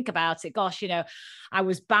 I think about it, gosh, I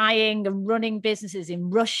was buying and running businesses in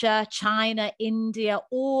Russia, China, India,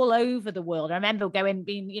 all over the world. I remember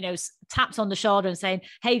being tapped on the shoulder and saying,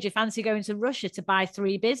 hey, do you fancy going to Russia to buy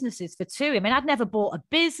 3 businesses for 2? I mean, I'd never bought a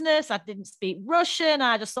business. I didn't speak Russian.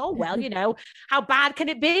 I just thought, well, how bad can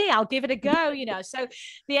it be? I'll give it a go, So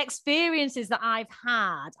the experiences that I've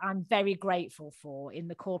had, I'm very grateful for in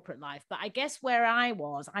the corporate life. But I guess where I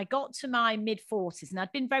got to my mid-40s and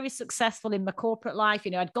I'd been very successful in my corporate life.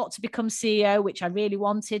 I'd got to become CEO, which I really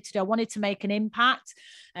wanted to do. I wanted to make an impact,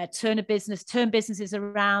 turn businesses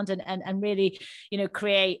around, and really,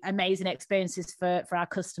 create amazing experiences for our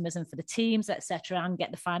customers and for the teams, etc., and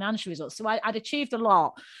get the financial results. So I'd achieved a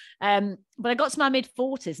lot. But I got to my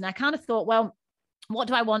mid-40s and I kind of thought, well, what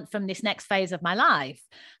do I want from this next phase of my life?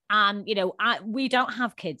 And, we don't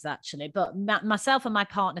have kids actually, but myself and my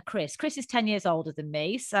partner, Chris is 10 years older than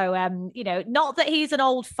me. So, not that he's an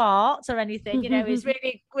old fart or anything, he's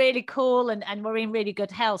really, really cool and we're in really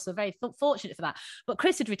good health. So very fortunate for that. But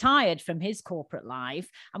Chris had retired from his corporate life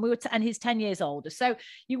and and he's 10 years older. So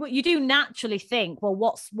you do naturally think, well,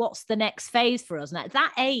 what's the next phase for us? And at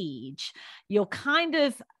that age, you're kind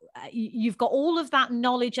of you've got all of that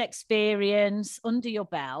knowledge, experience under your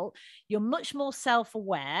belt. You're much more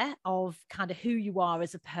self-aware of kind of who you are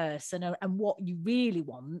as a person and what you really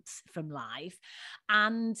want from life.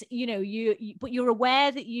 And, but you're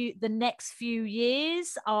aware that the next few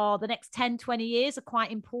years, or the next 10, 20 years, are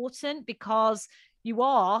quite important, because you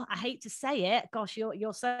are, I hate to say it, gosh,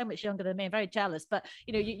 you're so much younger than me. I'm very jealous, but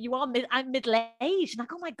you are I'm middle-aged, and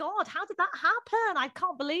like, oh my God, how did that happen? I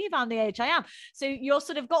can't believe I'm the age I am. So you're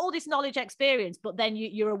sort of got all this knowledge, experience, but then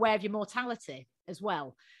you're aware of your mortality as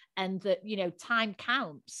well. And that, time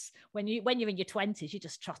counts. When you're in your 20s, you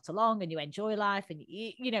just trot along and you enjoy life, and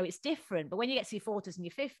it's different. But when you get to your 40s and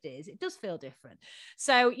your 50s, it does feel different.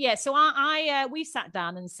 So yeah, so we sat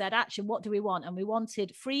down and said, actually, what do we want? And we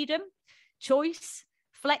wanted freedom, choice,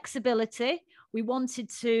 flexibility. We wanted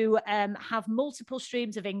to have multiple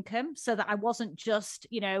streams of income, so that I wasn't just,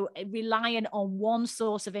 relying on one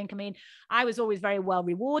source of income. I mean, I was always very well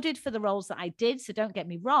rewarded for the roles that I did, so don't get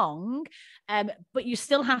me wrong, but you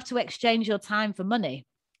still have to exchange your time for money.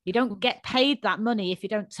 You don't get paid that money if you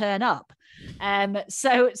don't turn up.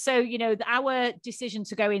 So our decision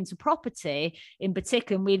to go into property in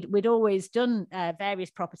particular, we'd always done various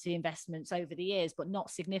property investments over the years, but not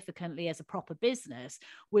significantly as a proper business,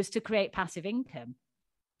 was to create passive income.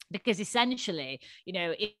 Because essentially,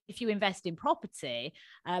 if you invest in property,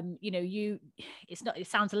 it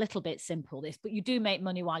sounds a little bit simple, but you do make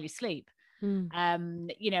money while you sleep.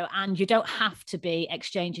 And you don't have to be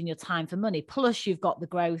exchanging your time for money. Plus, you've got the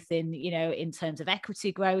growth in terms of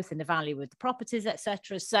equity growth and the value of the properties,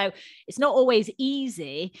 etc. So it's not always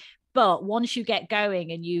easy, but once you get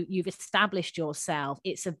going and you've established yourself,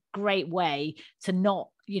 it's a great way to not,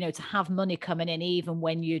 to have money coming in even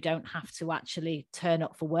when you don't have to actually turn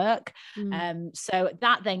up for work. So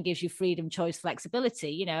that then gives you freedom, choice,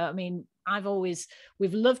 flexibility. I mean,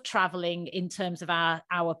 we've loved traveling in terms of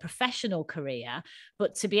our professional career,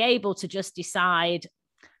 but to be able to just decide,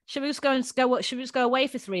 should we just go away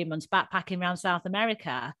for 3 months backpacking around South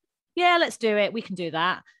America? Yeah, let's do it. We can do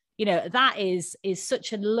that. That is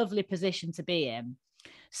such a lovely position to be in.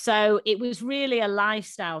 So it was really a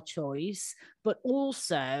lifestyle choice, but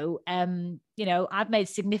also, I've made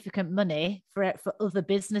significant money for other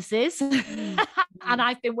businesses and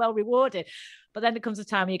I've been well rewarded. But then there comes a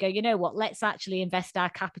time where you go, you know what, let's actually invest our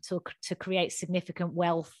capital to create significant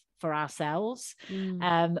wealth for ourselves,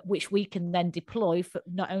 which we can then deploy for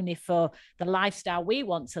not only for the lifestyle we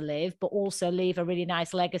want to live, but also leave a really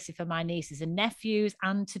nice legacy for my nieces and nephews,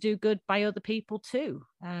 and to do good by other people too.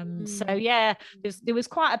 So yeah, there was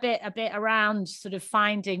quite a bit around sort of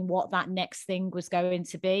finding what that next thing was going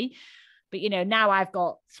to be. But now I've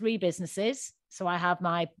got 3 businesses. So I have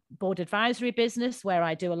my board advisory business, where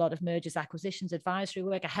I do a lot of mergers, acquisitions, advisory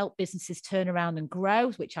work. I help businesses turn around and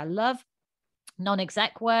grow, which I love.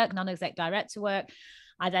 Non-exec work, non-exec director work.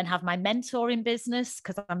 I then have my mentoring business,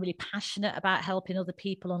 because I'm really passionate about helping other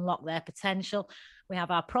people unlock their potential. We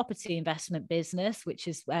have our property investment business, which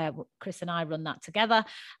is where Chris and I run that together.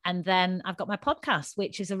 And then I've got my podcast,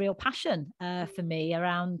 which is a real passion for me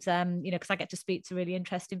around, because I get to speak to really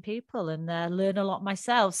interesting people and learn a lot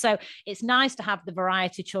myself. So it's nice to have the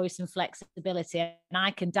variety, choice and flexibility. And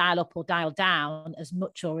I can dial up or dial down as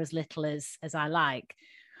much or as little as I like.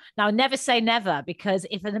 Now, never say never, because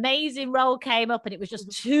if an amazing role came up and it was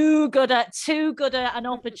just too good an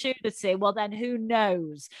opportunity, well, then who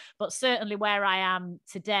knows? But certainly where I am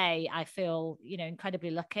today, I feel, incredibly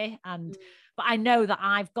lucky. But I know that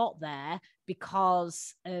I've got there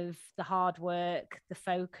because of the hard work, the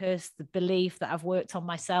focus, the belief that I've worked on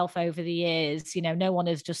myself over the years. No one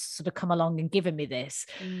has just sort of come along and given me this.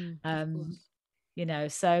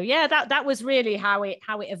 So yeah, that was really how it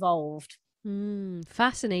evolved.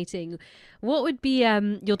 Fascinating. What would be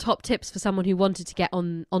your top tips for someone who wanted to get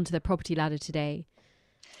onto the property ladder today?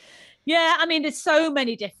 Yeah, I mean, there's so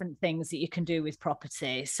many different things that you can do with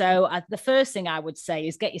property. So the first thing I would say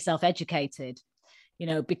is get yourself educated.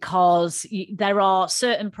 Because there are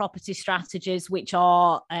certain property strategies which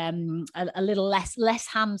are a little less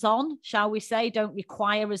hands-on, shall we say, don't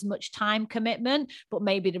require as much time commitment, but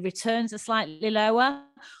maybe the returns are slightly lower.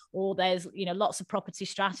 Or there's, lots of property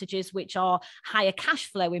strategies which are higher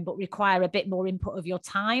cash flowing, but require a bit more input of your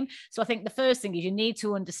time. So I think the first thing is you need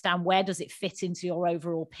to understand, where does it fit into your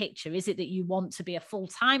overall picture? Is it that you want to be a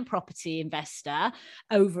full-time property investor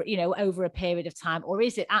over a period of time? Or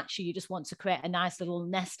is it actually you just want to create a nice little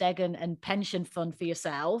nest egg and pension fund for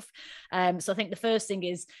yourself? So I think the first thing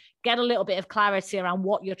is get a little bit of clarity around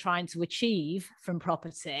what you're trying to achieve from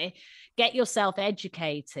property, get yourself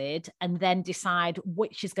educated, and then decide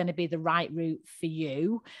which is going to be the right route for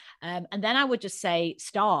you. And then I would just say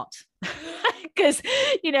start. because,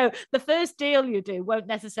 the first deal you do won't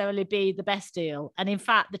necessarily be the best deal. And in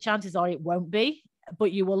fact, the chances are it won't be,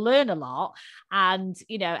 but you will learn a lot. And,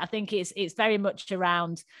 I think it's very much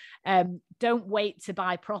around, don't wait to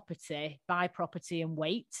buy property and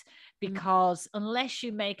wait, because unless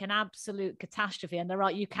you make an absolute catastrophe, and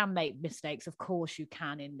you can make mistakes, of course you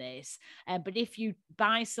can in this. But if you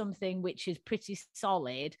buy something which is pretty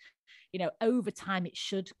solid, over time it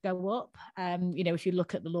should go up. If you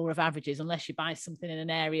look at the law of averages, unless you buy something in an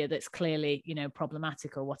area that's clearly,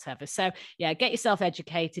 problematic or whatever. So yeah, get yourself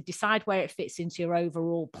educated, decide where it fits into your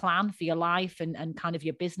overall plan for your life and kind of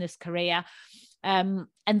your business career. And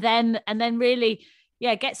then really,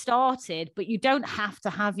 get started, but you don't have to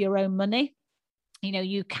have your own money.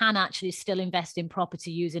 You can actually still invest in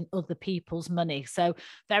property using other people's money. So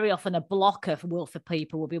very often a blocker for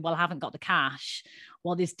people will be, well, I haven't got the cash.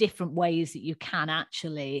 Well, there's different ways that you can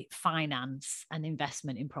actually finance an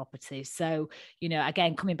investment in property. So,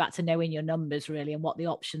 again, coming back to knowing your numbers really and what the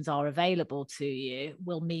options are available to you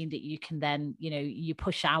will mean that you can then, you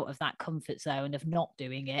push out of that comfort zone of not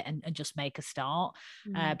doing it and just make a start.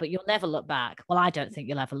 But you'll never look back. Well, I don't think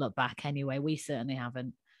you'll ever look back anyway. We certainly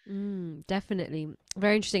haven't. Definitely.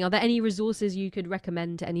 Very interesting. Are there any resources you could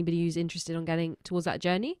recommend to anybody who's interested on getting towards that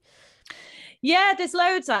journey? Yeah, there's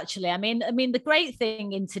loads actually. I mean, the great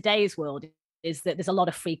thing in today's world is that there's a lot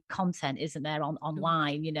of free content, isn't there,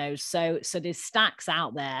 online, so there's stacks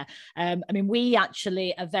out there. We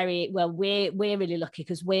actually are we're really lucky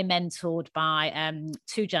because we're mentored by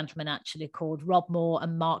two gentlemen actually called Rob Moore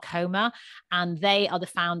and Mark Homer, and they are the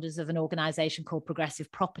founders of an organization called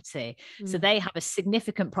Progressive Property. So they have a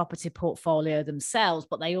significant property portfolio themselves,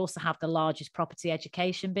 but they also have the largest property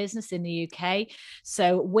education business in the UK.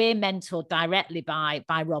 So we're mentored directly by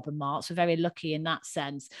Rob and Mark, so very lucky in that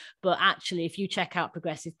sense. But actually, if you check out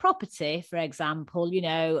Progressive Property, for example,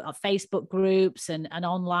 Facebook groups and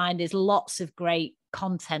online, there's lots of great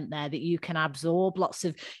content there that you can absorb, lots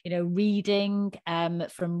of reading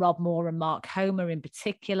from Rob Moore and Mark Homer in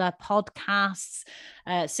particular, podcasts.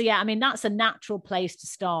 So yeah, that's a natural place to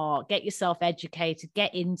start. Get yourself educated,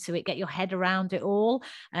 get into it, get your head around it all,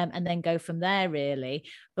 and then go from there really.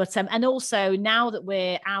 But and also now that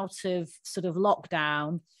we're out of sort of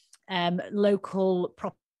lockdown, local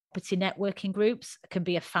property networking groups can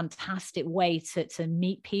be a fantastic way to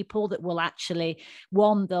meet people that will actually,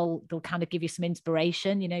 they'll kind of give you some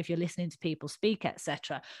inspiration, if you're listening to people speak,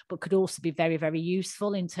 etc., but could also be very, very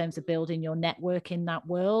useful in terms of building your network in that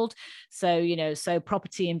world. So, so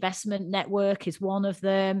Property Investment Network is one of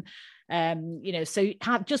them. So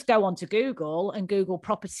just go onto Google and Google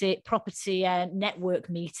property network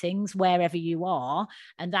meetings wherever you are,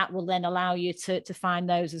 and that will then allow you to find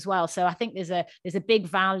those as well. So I think there's a big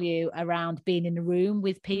value around being in a room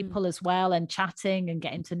with people as well, and chatting and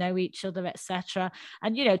getting to know each other, etc.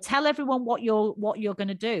 And tell everyone what you're going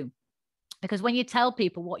to do. Because when you tell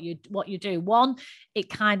people what you do, one, it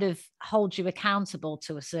kind of holds you accountable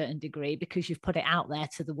to a certain degree because you've put it out there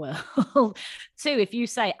to the world. Two, if you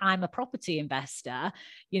say, I'm a property investor,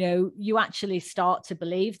 you actually start to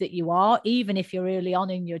believe that you are, even if you're early on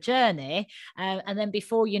in your journey. And then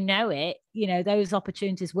before you know it, those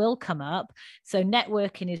opportunities will come up. So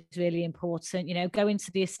networking is really important. Go into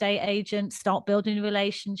the estate agent, start building a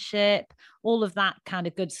relationship, all of that kind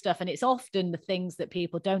of good stuff. And it's often the things that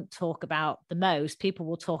people don't talk about the most. People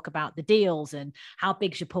will talk about the deals and how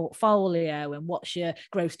big's your portfolio and what's your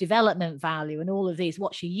gross development value and all of these,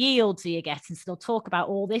 what's your yields you're getting. So they'll talk about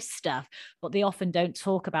all this stuff, but they often don't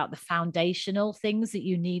talk about the foundational things that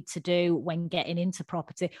you need to do when getting into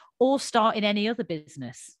property or starting any other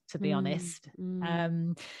business, to be honest.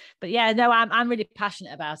 But yeah, no, I'm really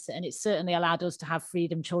passionate about it, and it's certainly allowed us to have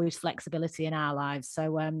freedom, choice, flexibility in our lives.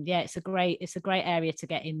 So yeah, it's a great area to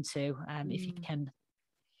get into if you can.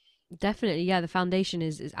 Definitely, yeah. The foundation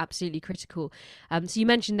is absolutely critical. So you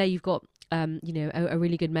mentioned there you've got a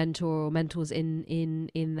really good mentor or mentors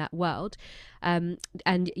in that world, and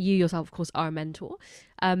you yourself, of course, are a mentor.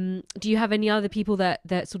 Do you have any other people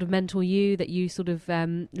that sort of mentor you, that you sort of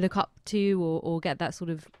look up to or get that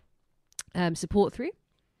sort of support through?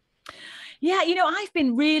 Yeah, I've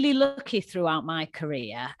been really lucky throughout my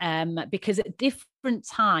career because at different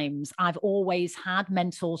times I've always had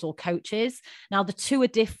mentors or coaches. Now the two are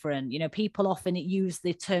different. People often use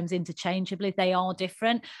the terms interchangeably. They are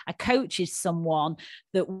different. A coach is someone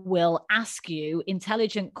that will ask you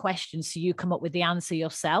intelligent questions so you come up with the answer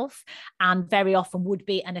yourself, and very often would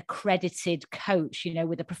be an accredited coach,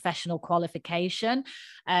 with a professional qualification.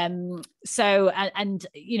 But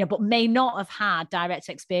may not have had direct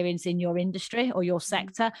experience in your industry or your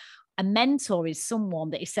sector. A mentor is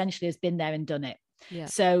someone that essentially has been there and done it. Yeah.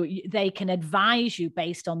 So they can advise you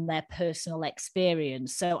based on their personal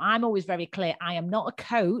experience. So I'm always very clear. I am not a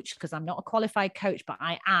coach, because I'm not a qualified coach, but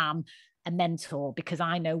I am a mentor, because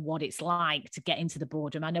I know what it's like to get into the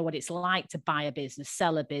boardroom. I know what it's like to buy a business,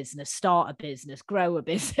 sell a business, start a business, grow a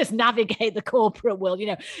business, navigate the corporate world,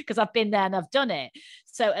 because I've been there and I've done it.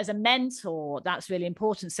 So as a mentor, that's really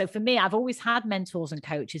important. So for me, I've always had mentors and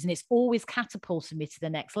coaches, and it's always catapulted me to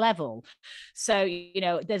the next level. So,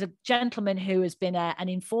 there's a gentleman who has been an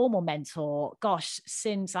informal mentor,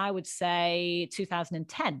 since I would say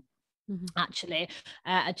 2010. Actually,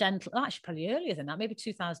 actually probably earlier than that, maybe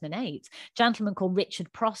 2008, gentleman called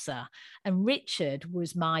Richard Prosser. And Richard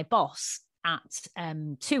was my boss at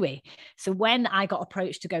TUI. So when I got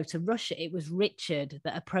approached to go to Russia, it was Richard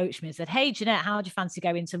that approached me and said, "Hey, Jeanette, how do you fancy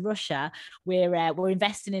going to Russia? We're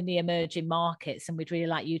investing in the emerging markets, and we'd really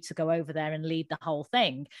like you to go over there and lead the whole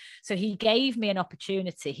thing." So he gave me an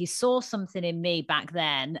opportunity. He saw something in me back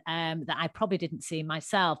then that I probably didn't see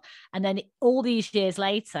myself. And then all these years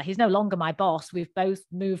later, he's no longer my boss. We've both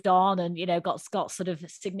moved on and, got sort of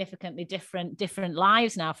significantly different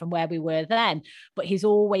lives now from where we were then. But he's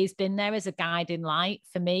always been there as a guiding light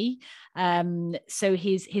for me. So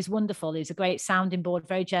he's wonderful. He's a great sounding board,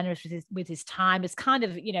 very generous with his time. It's kind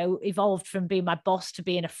of, evolved from being my boss to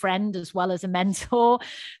being a friend as well as a mentor.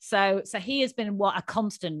 So he has been a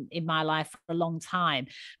constant in my life for a long time.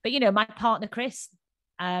 But, my partner, Chris,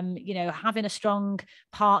 having a strong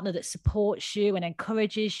partner that supports you and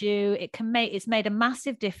encourages you, it's made a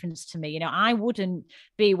massive difference to me. I wouldn't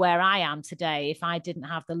be where I am today if I didn't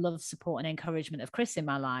have the love, support and encouragement of Chris in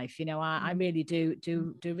my life. I really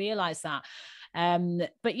do realize that.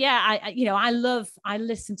 But yeah, I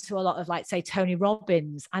listen to a lot of, like, say, Tony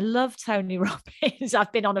Robbins. I love Tony Robbins.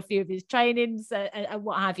 I've been on a few of his trainings and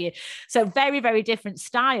what have you. So very, very different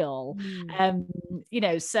style.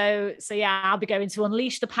 So yeah, I'll be going to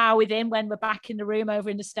Unleash the Power Within when we're back in the room over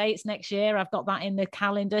in the States next year. I've got that in the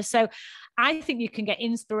calendar. So I think you can get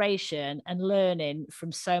inspiration and learning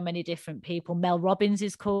from so many different people. Mel Robbins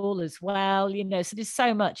is cool as well, so there's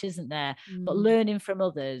so much, isn't there? But learning from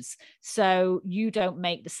others so you don't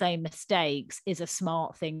make the same mistakes is a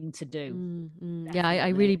smart thing to do. Yeah, I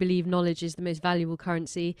really believe knowledge is the most valuable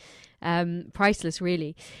currency. Priceless,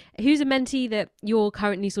 really. Who's a mentee that you're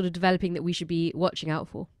currently sort of developing that we should be watching out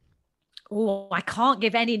for? Oh, I can't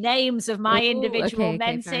give any names of my individual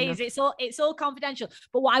mentees. It's all confidential.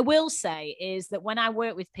 But what I will say is that when I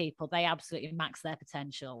work with people, they absolutely max their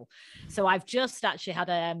potential. So I've just actually had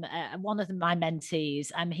one of my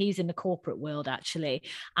mentees, and he's in the corporate world actually.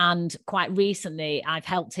 And quite recently, I've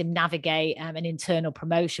helped him navigate an internal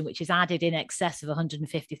promotion, which has added in excess of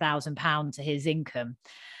 £150,000 to his income.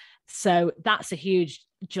 So that's a huge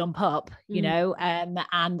jump up,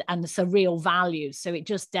 and so real value. So it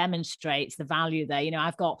just demonstrates the value there.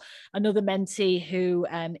 I've got another mentee who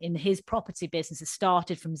in his property business has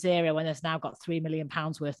started from zero and has now got £3 million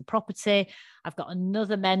worth of property. I've got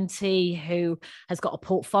another mentee who has got a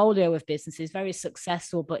portfolio of businesses, very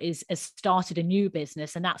successful, but has started a new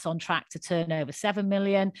business, and that's on track to turn over 7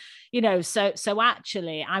 million. So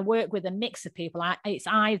actually I work with a mix of people. It's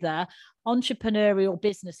either entrepreneurial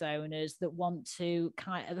business owners that want to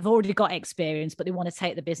they've already got experience, but they want to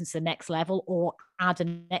take the business to the next level or add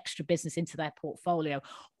an extra business into their portfolio.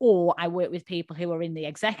 Or I work with people who are in the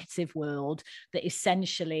executive world that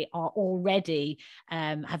essentially are already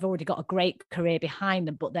have already got a great career behind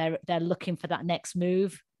them, but they're looking for that next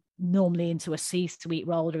move, normally into a C-suite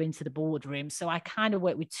role or into the boardroom. So I kind of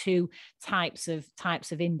work with two types of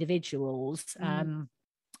individuals.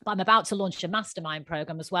 But I'm about to launch a mastermind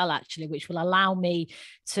program as well, actually, which will allow me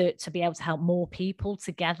to be able to help more people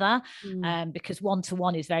together. Because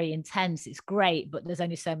one-to-one is very intense. It's great, but there's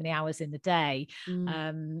only so many hours in the day.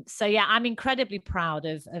 So yeah, I'm incredibly proud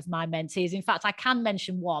of my mentees. In fact, I can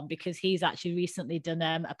mention one because he's actually recently done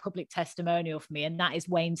a public testimonial for me, and that is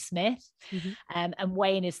Wayne Smith. And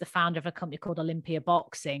Wayne is the founder of a company called Olympia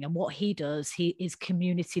Boxing. And what he does, he is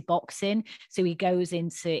community boxing. So he goes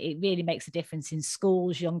into, it really makes a difference in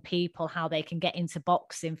schools, young people, how they can get into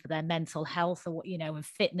boxing for their mental health, or and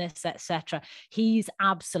fitness, etc. He's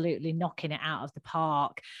absolutely knocking it out of the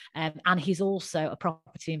park, and he's also a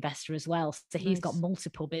property investor as well. So he's got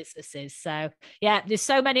multiple businesses. So yeah, there's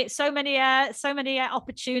so many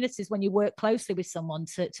opportunities when you work closely with someone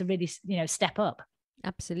to really step up.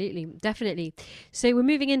 Absolutely, definitely. So we're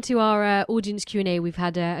moving into our audience Q&A. We've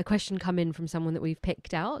had a question come in from someone that we've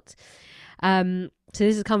picked out. So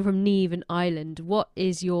this has come from Neve in Ireland. What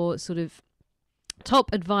is your sort of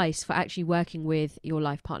top advice for actually working with your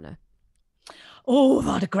life partner? Oh,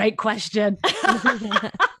 what a great question.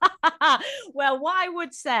 Well, what I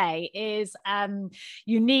would say is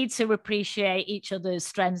you need to appreciate each other's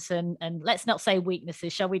strengths and let's not say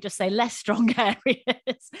weaknesses, shall we just say less strong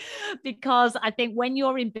areas? Because I think when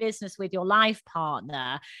you're in business with your life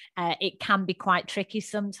partner, it can be quite tricky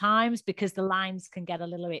sometimes because the lines can get a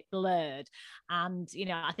little bit blurred. And,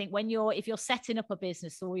 I think if you're setting up a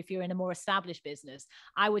business or if you're in a more established business,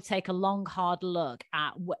 I would take a long, hard look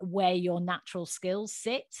at where your natural skills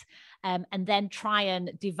sit. And then try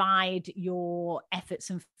and divide your efforts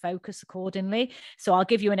and focus accordingly. So I'll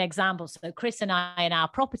give you an example. So Chris and I in our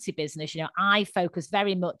property business, I focus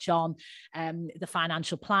very much on the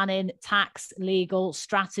financial planning, tax, legal,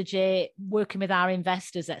 strategy, working with our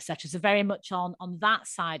investors, etc. So very much on that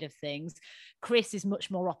side of things. Chris is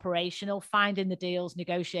much more operational, finding the deals,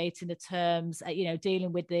 negotiating the terms,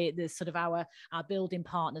 dealing with the sort of our building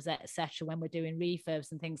partners, etc. when we're doing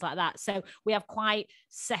refurbs and things like that. So we have quite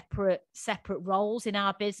separate roles in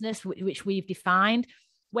our business, which we've defined.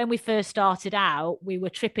 When we first started out, we were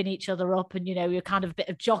tripping each other up and, we were kind of a bit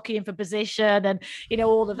of jockeying for position and,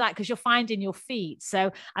 all of that, because you're finding your feet.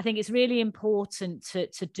 So I think it's really important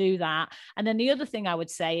to do that. And then the other thing I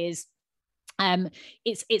would say is,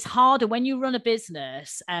 it's harder when you run a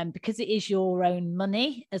business because it is your own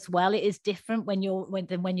money as well. It is different when you're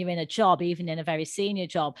in a job, even in a very senior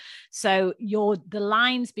job. So the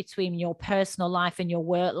lines between your personal life and your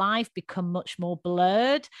work life become much more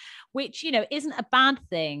blurred, which isn't a bad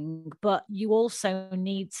thing, but you also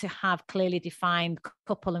need to have clearly defined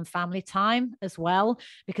couple and family time as well,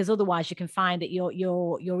 because otherwise you can find that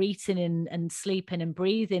you're eating and sleeping and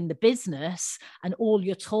breathing the business, and all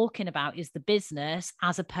you're talking about is the business,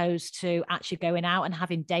 as opposed to actually going out and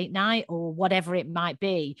having date night or whatever it might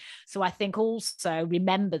be. So I think also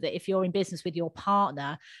remember that if you're in business with your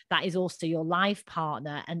partner, that is also your life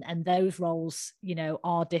partner, and those roles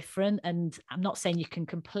are different. And I'm not saying you can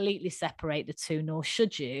completely separate the two, nor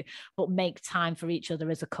should you, but make time for each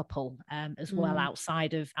other as a couple as well,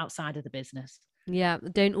 outside of the business. Yeah,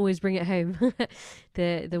 don't always bring it home,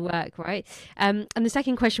 the work, right? And the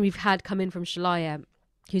second question we've had come in from Shalaya,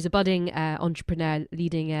 who's a budding entrepreneur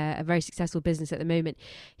leading a very successful business at the moment.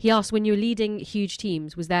 He asked, when you're leading huge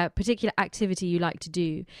teams, was there a particular activity you like to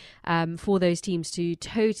do for those teams to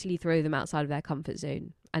totally throw them outside of their comfort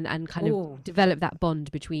zone and kind of develop that bond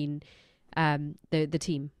between the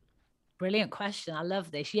team? Brilliant question. I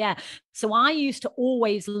love this. Yeah. So I used to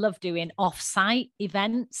always love doing off-site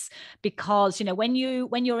events because, when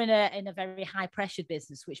you're in a very high pressure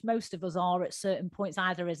business, which most of us are at certain points,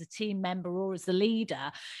 either as a team member or as the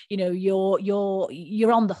leader,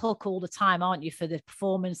 you're on the hook all the time, aren't you, for the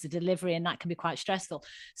performance, the delivery, and that can be quite stressful.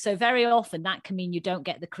 So very often that can mean you don't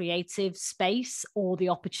get the creative space or the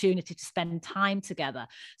opportunity to spend time together.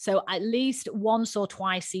 So at least once or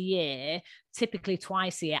twice a year, typically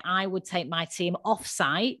twice a year, I would take my team off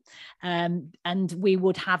site and we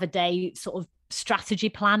would have a day sort of strategy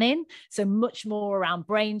planning. So much more around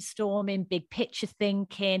brainstorming, big picture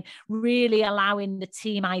thinking, really allowing the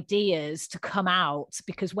team ideas to come out,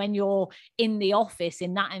 because when you're in the office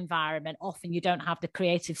in that environment, often you don't have the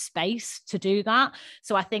creative space to do that.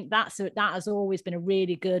 So I think that has always been a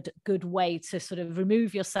really good way to sort of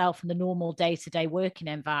remove yourself from the normal day-to-day working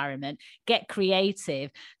environment, get creative,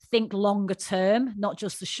 think longer term, not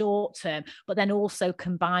just the short term, but then also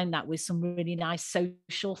combine that with some really nice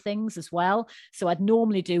social things as well. So I'd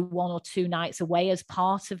normally do 1 or 2 nights away as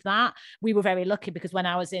part of that. We were very lucky because when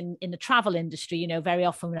I was in the travel industry, very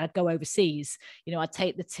often when I'd go overseas, I'd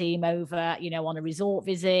take the team over, on a resort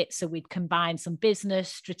visit. So we'd combine some business,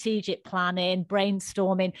 strategic planning,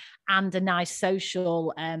 brainstorming, and a nice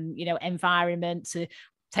social, environment to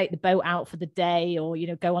take the boat out for the day or,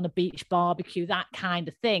 go on a beach barbecue, that kind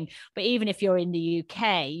of thing. But even if you're in the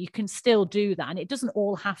UK, you can still do that. And it doesn't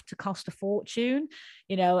all have to cost a fortune.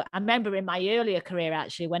 I remember in my earlier career,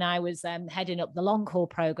 actually, when I was heading up the long haul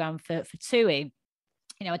program for TUI,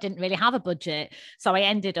 I didn't really have a budget. So I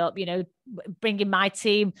ended up, bringing my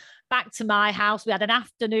team back to my house. We had an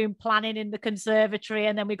afternoon planning in the conservatory,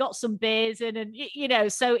 and then we got some beers in,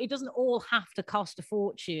 and, so it doesn't all have to cost a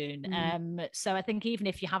fortune. So I think even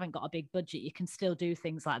if you haven't got a big budget, you can still do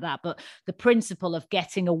things like that. But the principle of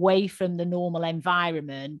getting away from the normal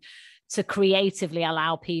environment to creatively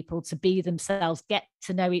allow people to be themselves, get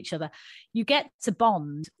to know each other, you get to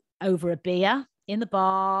bond over a beer in the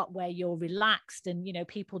bar where you're relaxed and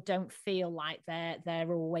people don't feel like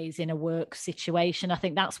they're always in a work situation. I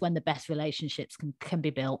think that's when the best relationships can be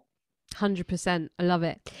built. 100%. I love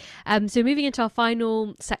it. So moving into our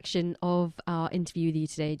final section of our interview with you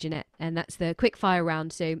today, Jeanette, and that's the quick fire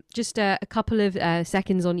round. So just a couple of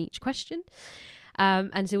seconds on each question.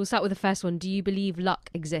 And so we'll start with the first one. Do you believe luck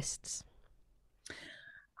exists?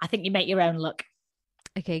 I think you make your own luck.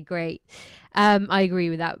 Okay, great. I agree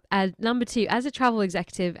with that. Number 2, as a travel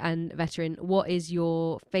executive and veteran, what is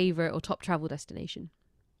your favorite or top travel destination?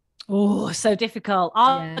 Oh, so difficult.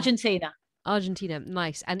 Yeah. Argentina. Argentina,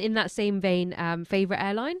 nice. And in that same vein, favorite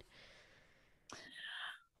airline?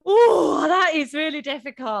 Oh, that is really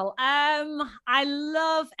difficult. I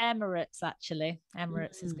love Emirates, actually.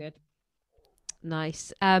 Emirates is good.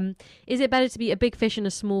 Nice. Is it better to be a big fish in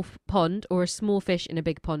a small pond or a small fish in a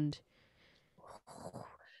big pond?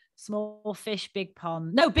 Small fish, big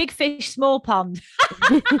pond. No, big fish, small pond.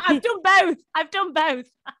 I've done both.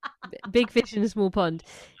 Big fish in a small pond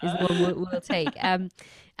is the one we'll take.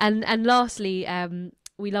 And lastly,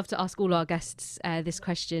 we love to ask all our guests this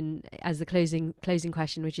question as the closing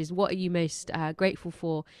question, which is, what are you most grateful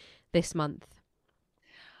for this month?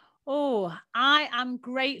 Oh, I am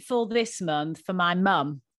grateful this month for my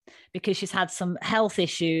mum, because she's had some health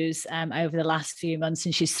issues over the last few months,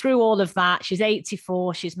 and she's through all of that. She's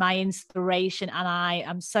 84. She's my inspiration, and I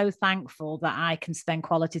am so thankful that I can spend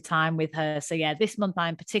quality time with her. So yeah, this month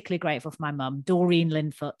I'm particularly grateful for my mum, Doreen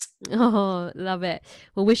Linfoot. Oh, love it.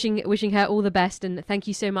 Well, wishing her all the best, and thank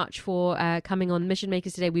you so much for coming on Mission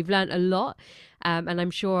Makers today. We've learned a lot, and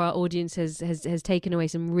I'm sure our audience has taken away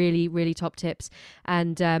some really, really top tips.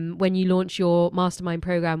 And when you launch your mastermind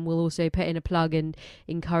program, we'll also put in a plug and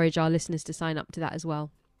encourage our listeners to sign up to that as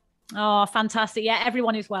well. Oh, fantastic. Yeah,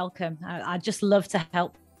 everyone is welcome. I just love to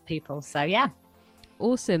help people. So yeah.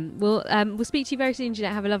 Awesome. We'll speak to you very soon,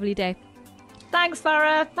 Jeanette. Have a lovely day. Thanks,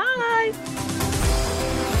 Farah. Bye.